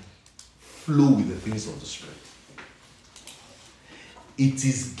can flow with the things of the Spirit. It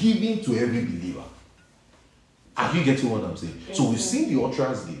is given to every believer. Are you getting what I'm saying? So we've seen the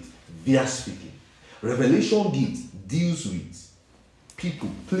utterance gate, they are speaking. Revelation gate deals with people,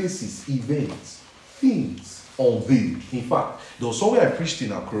 places, events, things unveiled. In fact, there was somewhere I preached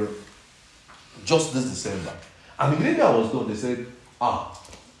in Accra just this December. And immediately I was done, they said,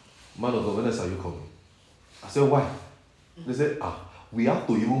 man of God, when are you coming? I said, why? They said, we have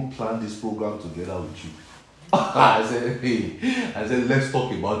to even plan this program together with you. I said, let's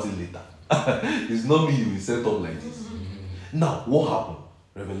talk about it later. It's not me you will set up like this. Now, what happened?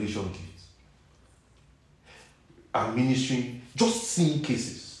 Revelation kids. I'm ministering, just seeing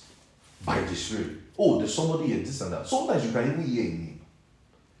cases by the Spirit. Oh, there's somebody here, this and that. Sometimes you can even hear a name.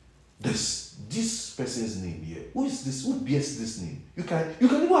 There's this person's name here. Who is this? Who bears this name? You can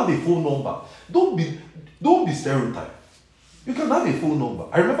even have a phone number. Don't be stereotyped. You can have a phone number.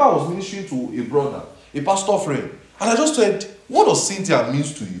 I remember I was ministering to a brother, a pastor friend, and I just said, what does Cynthia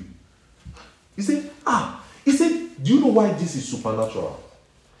means to you? He said, do you know why this is supernatural?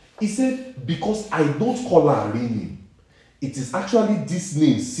 He said, because I don't call her a real name. It is actually this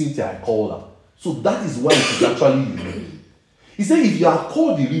name, Cynthia, I call her. So that is why it is actually unique. He said, if you are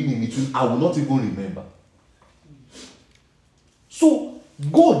called the real name, I will not even remember. So,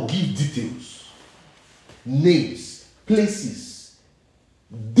 God give details, names, places,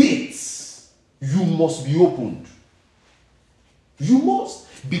 dates. You must be opened. You must.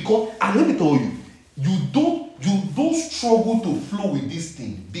 Because, and let me tell you, you don't struggle to flow with this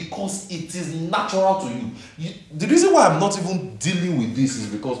thing because it is natural to you. The reason why I'm not even dealing with this is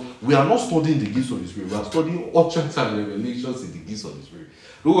because we are not studying the gifts of the Spirit. We are studying utterance and revelations in the gifts of the Spirit.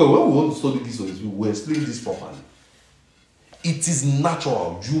 When we want to study the gifts of the Spirit, we explain this properly. It is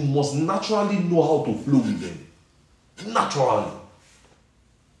natural. You must naturally know how to flow with them. Naturally.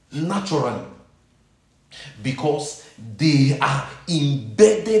 Because they are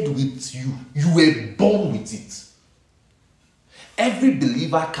embedded with you. You were born with it. Every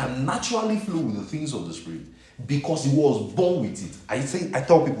believer can naturally flow with the things of the Spirit because he was born with it. I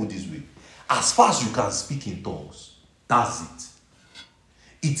tell people this way. As far as you can speak in tongues, that's it.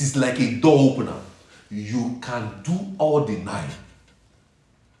 It is like a door opener. You can do all the 9.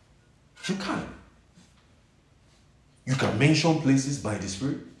 You can. You can mention places by the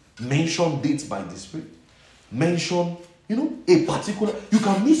Spirit. Mention dates by the Spirit. Mention, a particular. You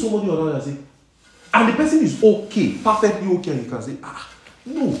can meet somebody or another and say, and the person is okay, perfectly okay, and you can say,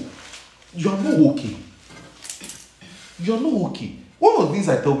 no, you're not okay. You're not okay. One of the things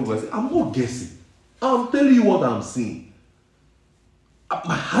I tell people, I say, I'm not guessing. I'm telling you what I'm seeing.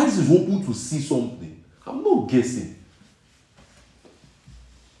 My eyes is open to see something. I'm not guessing.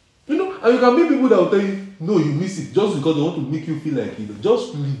 And you can meet people that will tell you, no, you miss it, just because they want to make you feel like it.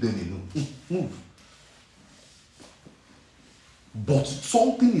 Just leave them alone. Move. But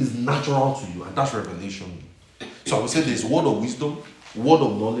something is natural to you, and that's revelation. So I would say there's word of wisdom, word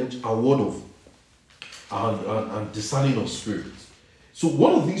of knowledge, and word of and discerning of spirit. So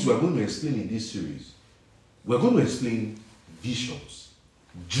one of the things we're going to explain in this series, we're going to explain visions,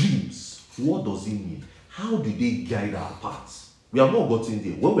 dreams. What does it mean? How do they guide our paths? We have not gotten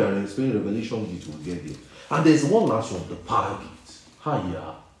there. When we are explaining Revelation gate, we'll get there. And there's one last one, the power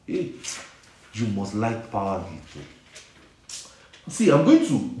gate. You must like power gate. See,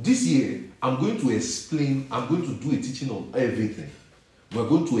 this year, I'm going to do a teaching on everything. We're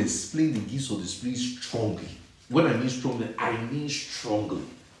going to explain the gifts of the Spirit strongly. When I mean strongly, I mean strongly.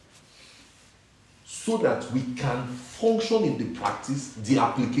 So that we can function in the practice, the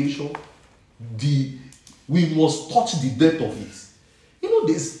application, we must touch the depth of it.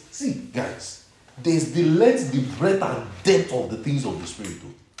 Guys, there's the length, the breadth, and depth of the things of the Spirit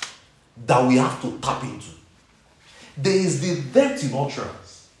that we have to tap into. There is the depth in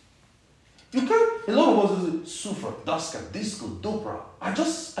utterance. You can't, a lot of us say, Sufra, Daska, Disco, Dobra. I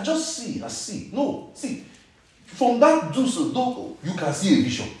just see. No, see, from that Duso, Doko, you can see a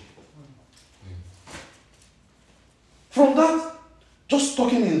vision. From that, just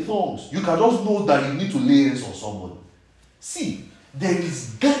talking in tongues, you can just know that you need to lay hands on someone. See, there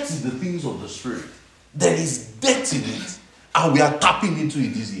is depth in the things of the Spirit. There is depth in it. And we are tapping into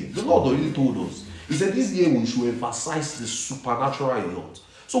it this year. The Lord already told us. He said this year we should emphasize the supernatural a lot.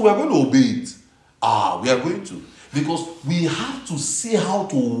 So we are going to obey it. We are going to. Because we have to see how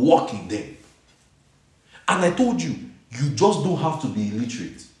to walk in them. And I told you, you just don't have to be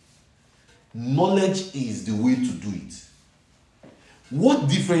illiterate. Knowledge is the way to do it. What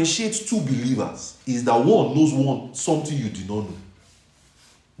differentiates two believers is that one knows something you did not know.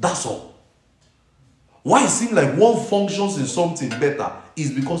 That's all. Why it seems like one functions in something better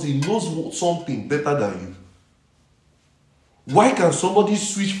is because he knows something better than you. Why can somebody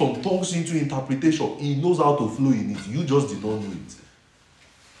switch from tongues into interpretation? He knows how to flow in it. You just did not know it.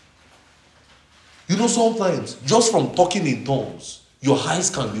 You know, sometimes, just from talking in tongues, your eyes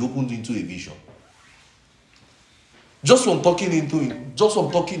can be opened into a vision. Just from talking in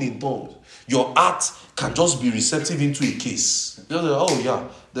tongues, your heart can just be receptive into a case. You're like, oh yeah,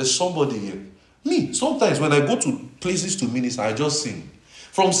 there's somebody here. Me, sometimes when I go to places to minister, I just sing.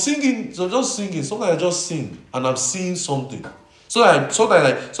 From singing, sometimes I just sing and I'm seeing something. So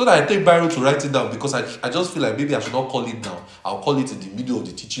that I take Bible to write it down because I just feel like maybe I should not call it now. I'll call it in the middle of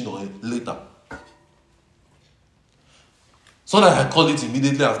the teaching or later. So that I call it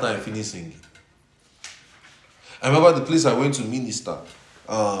immediately after I finish singing. I remember the place I went to minister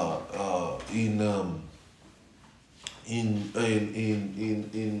in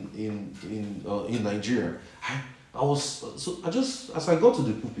Nigeria. As I got to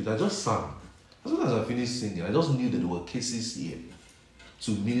the pulpit, I just sang. As soon as I finished singing, I just knew that there were cases here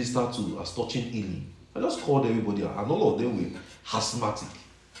to minister to as touching healing. I just called everybody out, and all of them were asthmatic.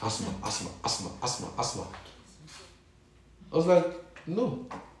 Asthma. I was like, no.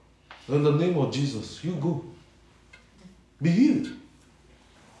 In the name of Jesus, you go. Be healed.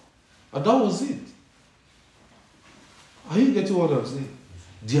 And that was it. Are you getting what I'm saying?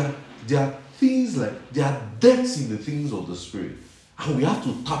 There are things like, there are depths in the things of the Spirit. And we have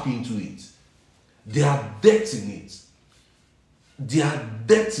to tap into it. There are depths in it. There are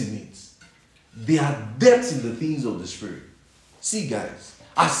depths in it. There are depths in the things of the Spirit. See, guys,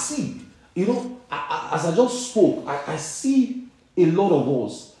 I see, as I just spoke, I see a lot of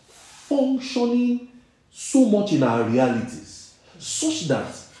us functioning so much in our realities, such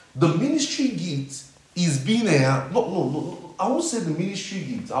that the ministry gift is being no, I won't say the ministry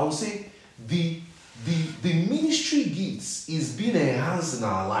gift. I will say the ministry gifts is being enhanced in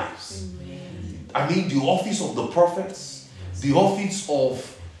our lives. Amen. I mean, the office of the prophets, the office of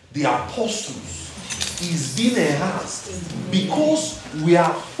the apostles is being enhanced because we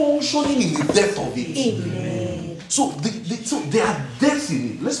are functioning in the depth of it. Amen. So there are depths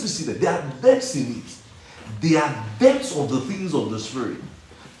in it. Let's see that there are depths in it. There are depths of the things of the Spirit,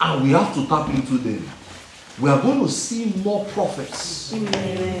 and we have to tap into them. We are going to see more prophets,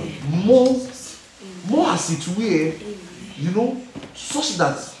 more as it were, such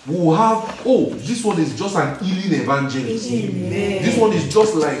that we will have, this one is just an healing evangelist. Amen. This one is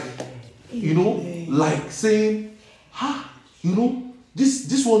just like, like saying,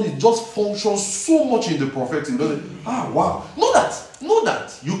 this one is just functions so much in the prophetic. Wow. Not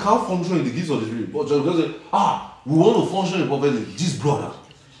that you can't function in the gifts of the Spirit, but just say, we want to function in the prophetic. This brother,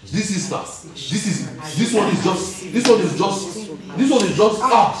 this sister, this one is just,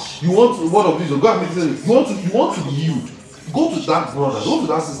 you want the word of Jesus, go and meditate. You want to be healed. Go to that brother, go to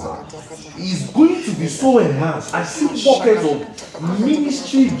that sister. It's going to be so enhanced. I see pockets of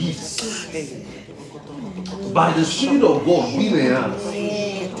ministry gifts by the Spirit of God being enhanced.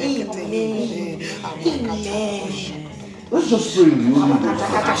 Amen. Let's just pray in the Holy Ghost.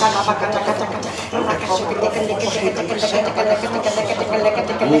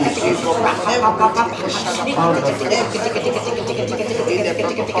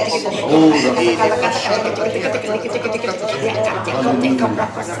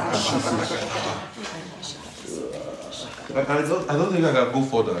 I don't think I can go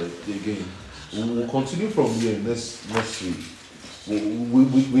further again. We'll continue from here next week.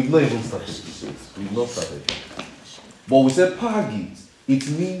 We've not even started this yet. We've not started. But we said power gift. It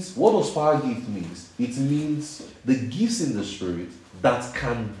means, what does power gift means? It means the gifts in the Spirit that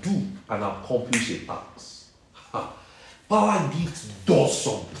can do and accomplish a task. Power gift does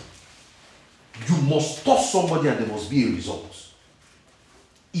something. You must touch somebody and there must be a result.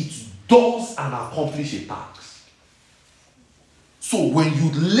 It does and accomplish a task. So when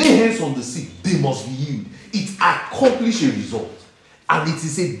you lay hands on the sick, they must be healed. It accomplishes a result. And it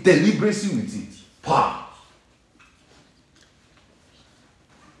is a deliberacy with it. Power.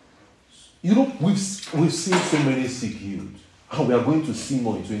 We've seen so many sick healed. And we are going to see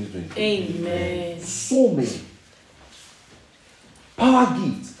more in 2020. Amen. So many. Power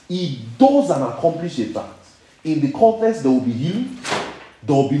gift. It does and accomplishes a task. In the context, there will be healing.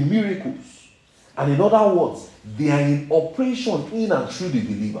 There will be miracles. And in other words, they are in operation in and through the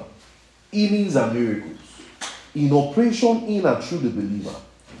believer. Healings and miracles. In operation in and through the believer.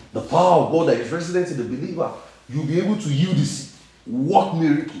 The power of God that is resident in the believer, you'll be able to heal the sick, work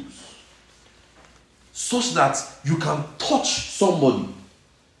miracles, such that you can touch somebody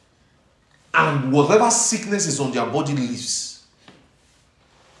and whatever sickness is on their body leaves.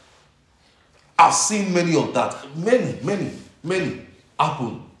 I've seen many of that. Many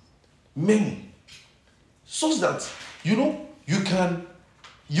happen. Many. Such that, you can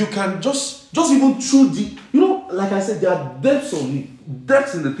just even through the, like I said, there are depths in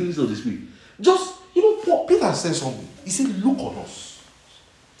the things of the Spirit. Peter said something. He said, look on us.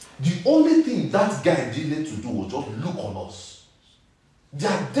 The only thing that guy needed to do was just look on us.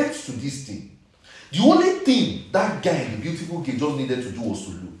 There are depths to this thing. The only thing that guy in the beautiful game just needed to do was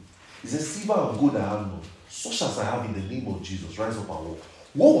to look. He said, silver and gold I have none, such as I have in the name of Jesus, rise up and walk.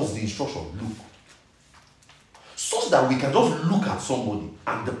 What was the instruction? Look. Such that we can just look at somebody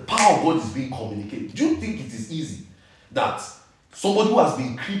and the power of God is being communicated. Do you think it is easy that somebody who has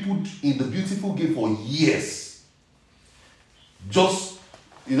been crippled in the beautiful game for years, silver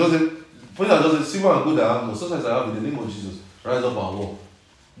and gold I have none, such as I have in the name of Jesus, rise up and walk.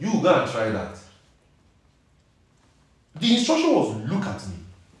 You go and try that. The instruction was, look at me.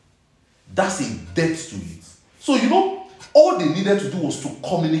 That's a depth to it. So, all they needed to do was to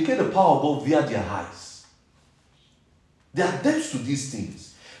communicate the power of God via their eyes. There are depths to these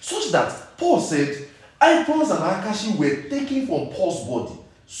things. Such that Paul said, aprons and handkerchiefs were taken from Paul's body,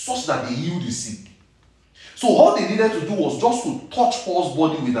 such that they healed the sick. So all they needed to do was just to touch Paul's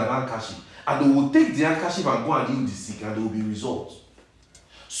body with an handkerchief, and they would take the handkerchief and go and heal the sick, and there will be results.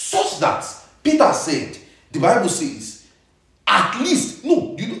 Such that Peter said, the Bible says, at least,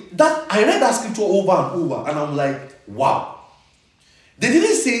 that I read that scripture over and over, and I'm like, wow. They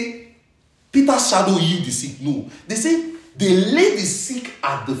didn't say Peter's shadow healed the sick. No. They say they laid the sick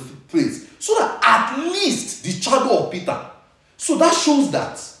at the place, so that at least the shadow of Peter. So that shows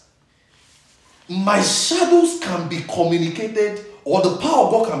that my shadows can be communicated, or the power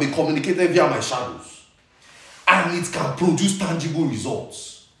of God can be communicated via my shadows, and it can produce tangible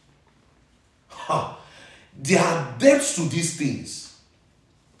results. There are depths to these things,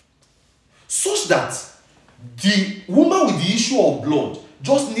 such that the woman with the issue of blood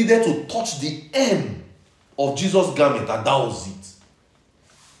just needed to touch the hem of Jesus' garment, and that was it.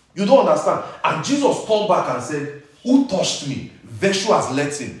 You don't understand? And Jesus turned back and said, who touched me? Virtue has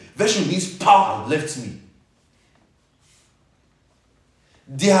left him. Virtue means power has left me.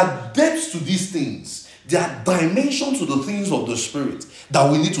 There are depths to these things. There are dimensions to the things of the Spirit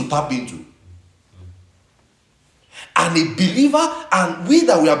that we need to tap into. And a believer, and we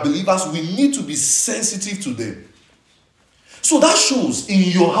that we are believers, we need to be sensitive to them. So that shows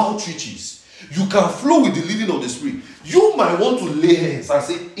in your outreaches, you can flow with the leading of the Spirit. You might want to lay hands and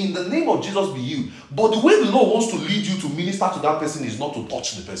say, in the name of Jesus be healed. But the way the Lord wants to lead you to minister to that person is not to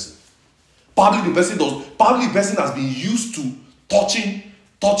touch the person. Probably the person has been used to touching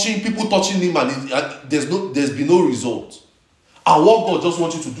people, touching him, and there's been no result. And what God just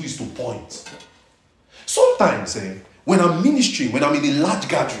wants you to do is to point. Sometimes, when I'm ministering, when I'm in a large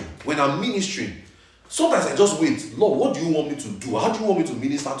gathering, when I'm ministering, sometimes I just wait. Lord, what do you want me to do? How do you want me to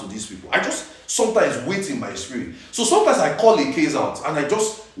minister to these people? I just sometimes wait in my spirit. So sometimes I call a case out, and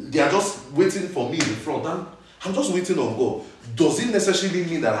they are just waiting for me in the front, and I'm just waiting on God. Does it necessarily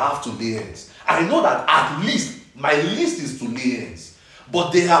mean that I have to lay hands? I know that at least my list is to lay hands,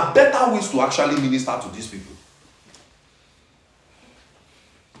 but there are better ways to actually minister to these people.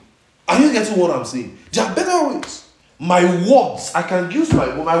 Are you getting what I'm saying? There are better ways. My words, I can use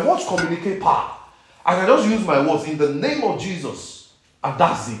my words communicate power. I can just use my words in the name of Jesus, and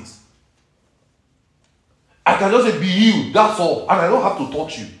that's it. I can just say, be healed, that's all, and I don't have to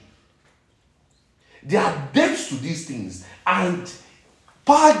touch you. There are depths to these things, and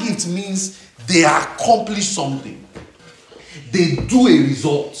power gift means they accomplish something. They do a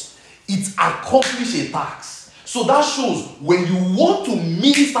result. It accomplishes a task. So that shows when you want to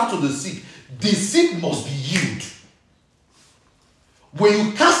minister to the sick must be healed. When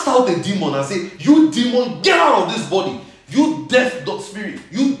you cast out a demon and say, you demon, get out of this body. You deaf spirit,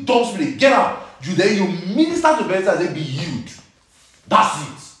 you dumb spirit, get out. Then you minister to the person and say, be healed. That's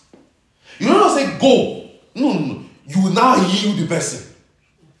it. You don't say, go. No. You will now heal the person.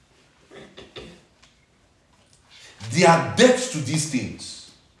 There are depths to these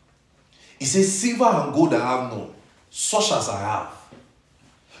things. He says, silver and gold I have none, such as I have.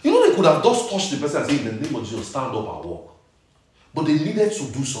 They could have just touched the person and said, in the name of Jesus, stand up and walk. But they needed to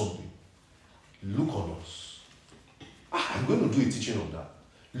do something. Look on us. I'm going to do a teaching on that.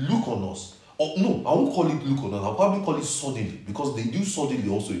 Look on us. Oh, no, I won't call it look on us. I'll probably call it suddenly, because they do suddenly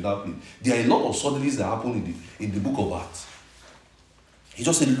also in that place. There are a lot of suddenlies that happen in the book of Acts. He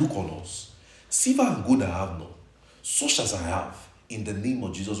just said, look on us. Silver and gold I have none. Such as I have, in the name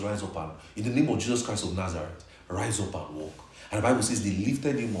of Jesus, rise up and, in the name of Jesus Christ of Nazareth, rise up and walk. And the Bible says they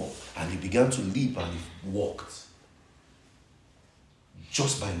lifted him up and he began to leap and he walked.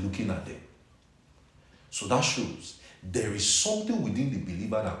 Just by looking at them. So that shows there is something within the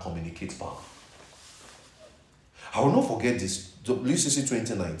believer that communicates power. I will not forget this. WCC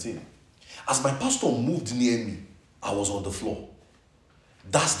 2019. As my pastor moved near me, I was on the floor.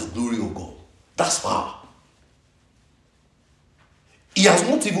 That's the glory of God. That's power. He has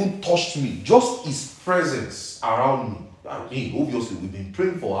not even touched me. Just his presence around me. I mean, obviously, we've been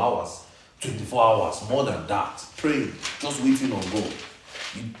praying for hours, 24 hours, more than that. Praying, just waiting on God.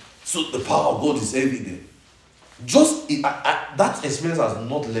 So the power of God is evident. Just that experience has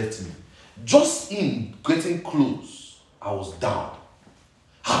not left me. Just in getting close, I was down.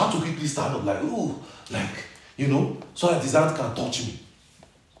 I had to quickly stand up, so that his hand can touch me.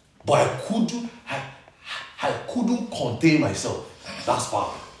 But I couldn't contain myself. That's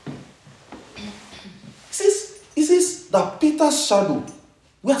power. It says that Peter's shadow.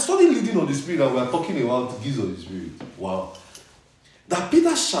 We are studying leading on the Spirit and we are talking about gifts of the Spirit. Wow. That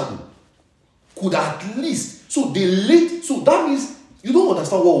Peter's shadow could at least, so that means you don't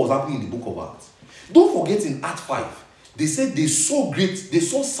understand what was happening in the book of Acts. Don't forget in Acts 5, they said they saw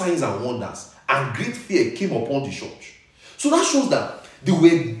signs and wonders, and great fear came upon the church. So that shows that there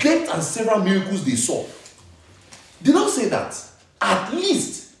were great and several miracles they saw. They now say that at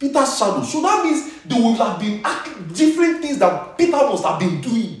least Peter's shadow. So that means there would have been different things that Peter must have been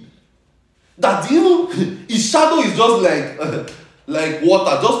doing. That even his shadow is just like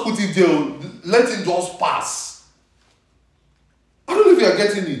water. Just put it there, let it just pass. I don't know if you are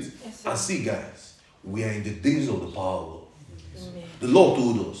getting it. Yes, and see, guys, we are in the days of the power of God. Amen. The Lord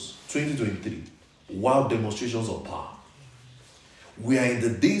told us, 2023, wild demonstrations of power. We are in the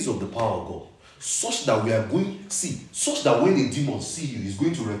days of the power of God. Such that when a demon see you, he's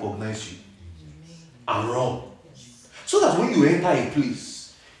going to recognize you and run. So that when you enter a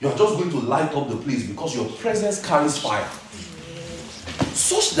place, you are just going to light up the place because your presence carries fire.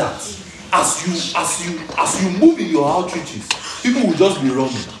 Such that as you move in your outreaches, people will just be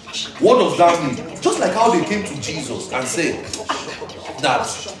running. What does that mean? Just like how they came to Jesus and said that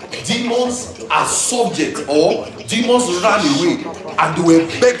demons are subject, or demons ran away and they were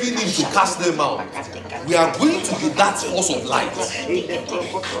begging him to cast them out. We are going to be that force of light.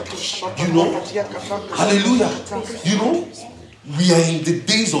 Hallelujah. We are in the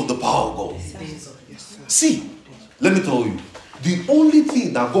days of the power of God. See, let me tell you, the only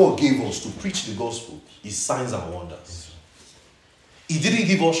thing that God gave us to preach the gospel is signs and wonders. He didn't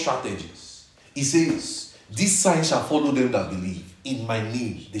give us strategies. He says, these signs shall follow them that believe. In my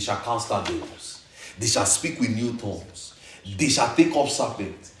name, they shall cast out devils. They shall speak with new tongues. They shall take up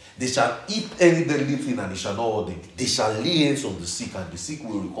serpents. They shall eat any deadly thing and they shall not hurt them. They shall lay hands on the sick and the sick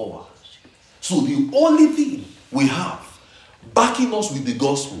will recover. So the only thing we have backing us with the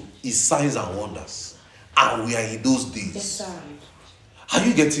gospel is signs and wonders. And we are in those days. Yes, sir. Are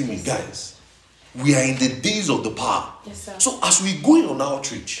you getting me, guys? We are in the days of the power. Yes, sir. So as we go on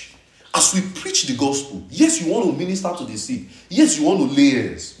outreach, as we preach the gospel, yes, you want to minister to the sick. Yes, you want to lay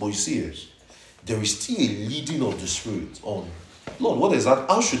hands. But you see, there is still a leading of the Spirit on, Lord, what is that?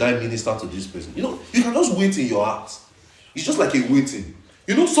 How should I minister to this person? You can just wait in your heart. It's just like a waiting.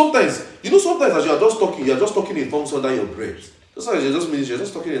 Sometimes as you are just talking in tongues under your breath. Sometimes you're just ministering, you're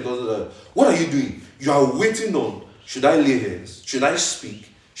just talking in tongues. What are you doing? You are waiting on, should I lay hands? Should I speak?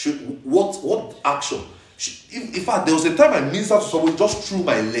 What action? In fact, there was a time I ministered to someone just through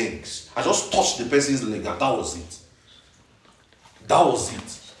my legs. I just touched the person's leg and that was it. That was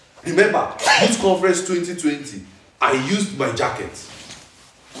it. Remember, Youth Conference 2020, I used my jacket.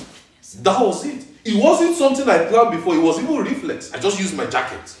 That was it. It wasn't something I planned before. It was even a reflex. I just used my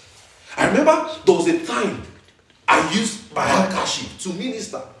jacket. I remember there was a time I used my handkerchief to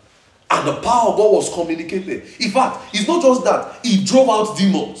minister. And the power of God was communicated. In fact, it's not just that. He drove out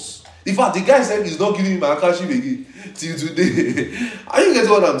demons. In fact, the guy said he's not giving me my handkerchief again till today. Are you getting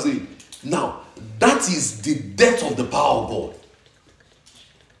what I'm saying? Now, that is the depth of the power of God.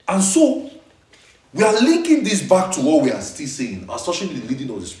 And so, we are linking this back to what we are still saying, especially the leading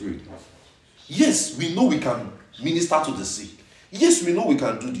of the Spirit. Yes, we know we can minister to the sick. Yes, we know we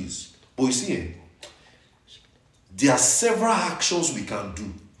can do this. But you see, there are several actions we can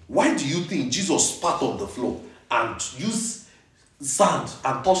do. Why do you think Jesus spat on the floor and used sand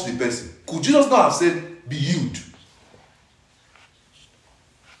and touched the person? Could Jesus not have said, be healed?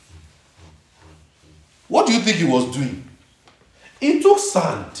 What do you think he was doing? He took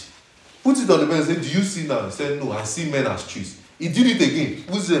sand, put it on the bed and said, do you see now? He said, no, I see men as trees. He did it again.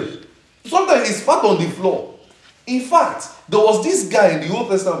 Who's them? Sometimes it's fat on the floor. In fact, there was this guy in the Old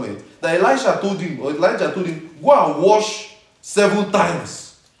Testament that Elijah told him, go and wash 7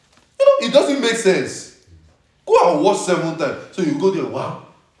 times. It doesn't make sense. Go and wash 7 times. So you go there, 1,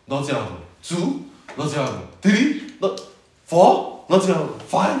 nothing happened. 2, nothing happened. 3, 4, nothing happened.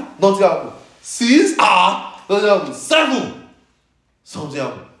 5, nothing happened. 6, nothing happened. 7, something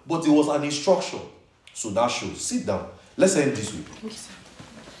happened. But it was an instruction. So that shows. Sit down. Let's end this way.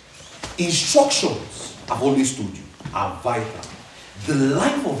 Instructions, I've always told you, are vital. The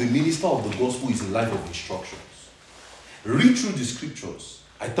life of a minister of the gospel is a life of instructions. Read through the scriptures.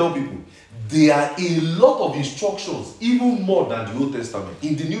 I tell people, there are a lot of instructions, even more than the Old Testament.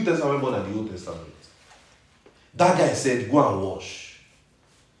 In the New Testament, more than the Old Testament. That guy said, go and wash.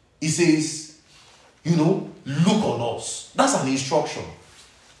 He says, look on us. That's an instruction.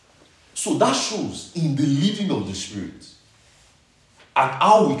 So that shows in the leading of the Spirit. And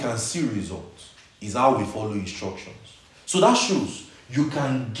how we can see results is how we follow instructions. So that shows you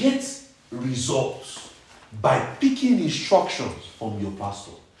can get results by picking instructions from your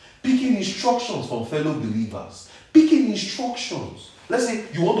pastor, picking instructions from fellow believers, picking instructions. Let's say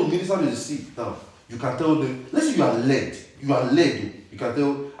you want to minister to the sick now. You can tell them, let's say you are led. You can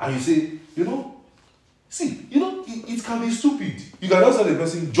tell, and you say, it can be stupid. You can just tell the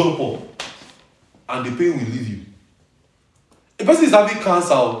person, jump up, and the pain will leave you. A person is having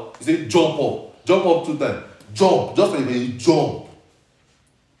cancer, you say, jump up 2 times. Jump, just like a jump.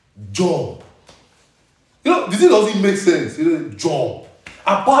 The thing doesn't make sense. Jump.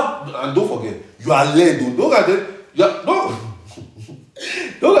 And don't forget, you are led. Don't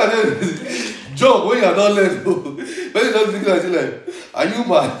jump when you are not led. When you don't think like, are you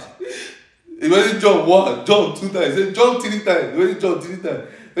mad? When you jump 1, jump 2 times, say jump 3 times. When you jump 3 times,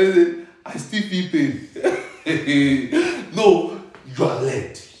 say, I still feel pain. No, you are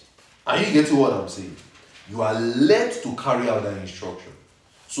led. Are you getting what I'm saying? You are led to carry out that instruction.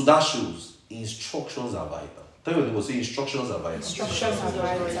 So that shows instructions are vital. Tell your neighbor, say instructions are vital. Instructions are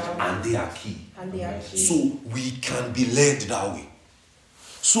vital. And they are key. And they are key. So we can be led that way.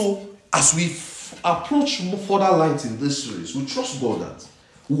 So as we approach further light in this series, we trust God that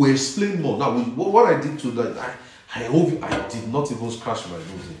we will explain more. Now, what I did tonight, I hope I did not even scratch my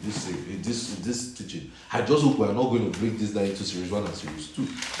nose in this teaching. I just hope we are not going to break this down into series 1 and series 2.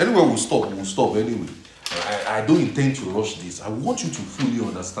 Anyway, we'll stop anyway. I don't intend to rush this. I want you to fully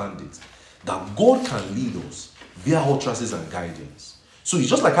understand it. That God can lead us via utterances and guidance. So it's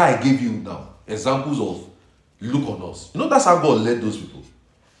just like how I gave you now examples of look on us. That's how God led those people.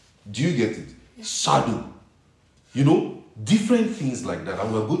 Do you get it? Shadow. Different things like that.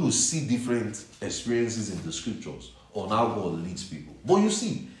 And we're going to see different experiences in the scriptures on how God leads people. But you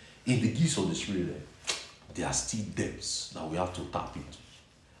see, in the gifts of the Spirit, there are still depths that we have to tap into.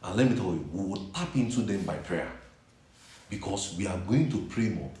 And let me tell you, we will tap into them by prayer. Because we are going to pray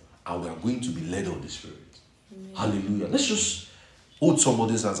more and we are going to be led of the Spirit. Amen. Hallelujah. Let's just hold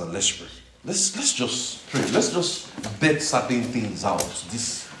somebody's hands and let's pray. Let's just pray. Let's just bet certain things out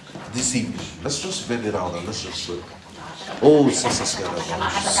this evening. Let's just bet it out and let's just pray. Oh,